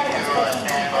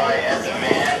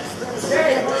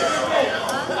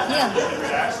 Лен,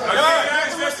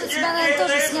 потому что тебя, наверное,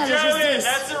 тоже сняли уже здесь.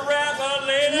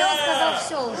 Смело сказал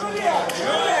все уже.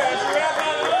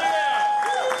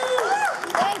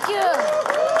 Thank you.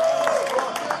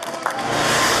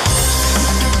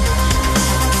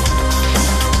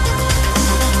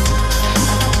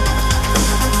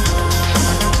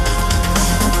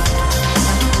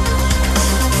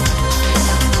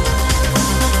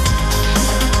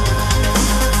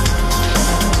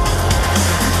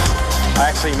 I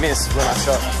actually missed when I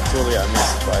shot Julia. I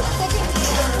missed, but.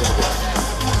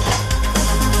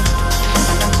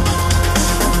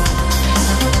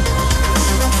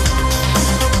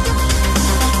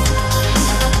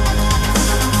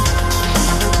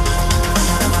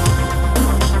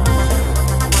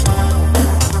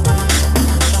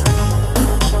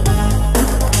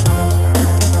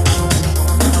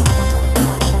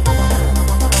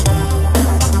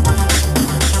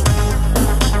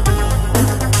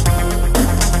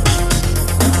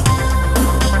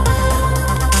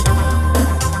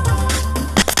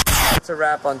 A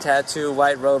wrap on T.A.T.u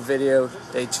White Robe video,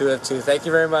 day 2 of 2. Thank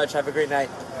you very much. Have a great night.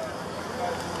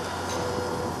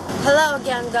 Hello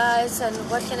again, guys, and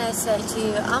what can I say to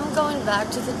you? I'm going back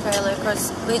to the trailer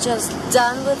because we just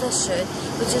done with the shoot.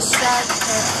 We just shot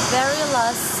the very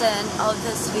last scene of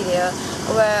this video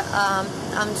where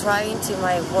I'm trying to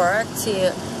my work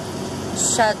to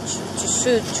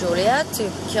shoot Julia,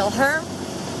 to kill her,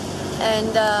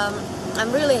 and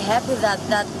I'm really happy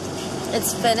that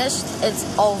it's finished, it's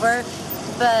over,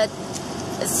 but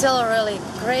it's still a really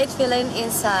great feeling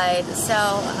inside. So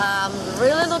I'm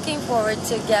really looking forward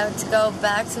to go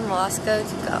back to Moscow,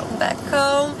 to go back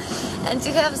home, and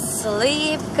to have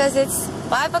sleep because it's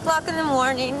 5 o'clock in the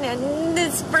morning and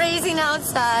it's freezing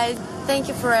outside. Thank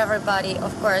you for everybody.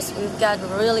 Of course, we've got a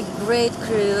really great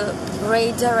crew,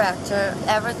 great director.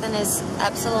 Everything is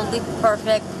absolutely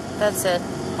perfect. That's it.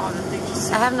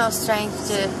 I have no strength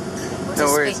to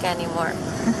speak anymore.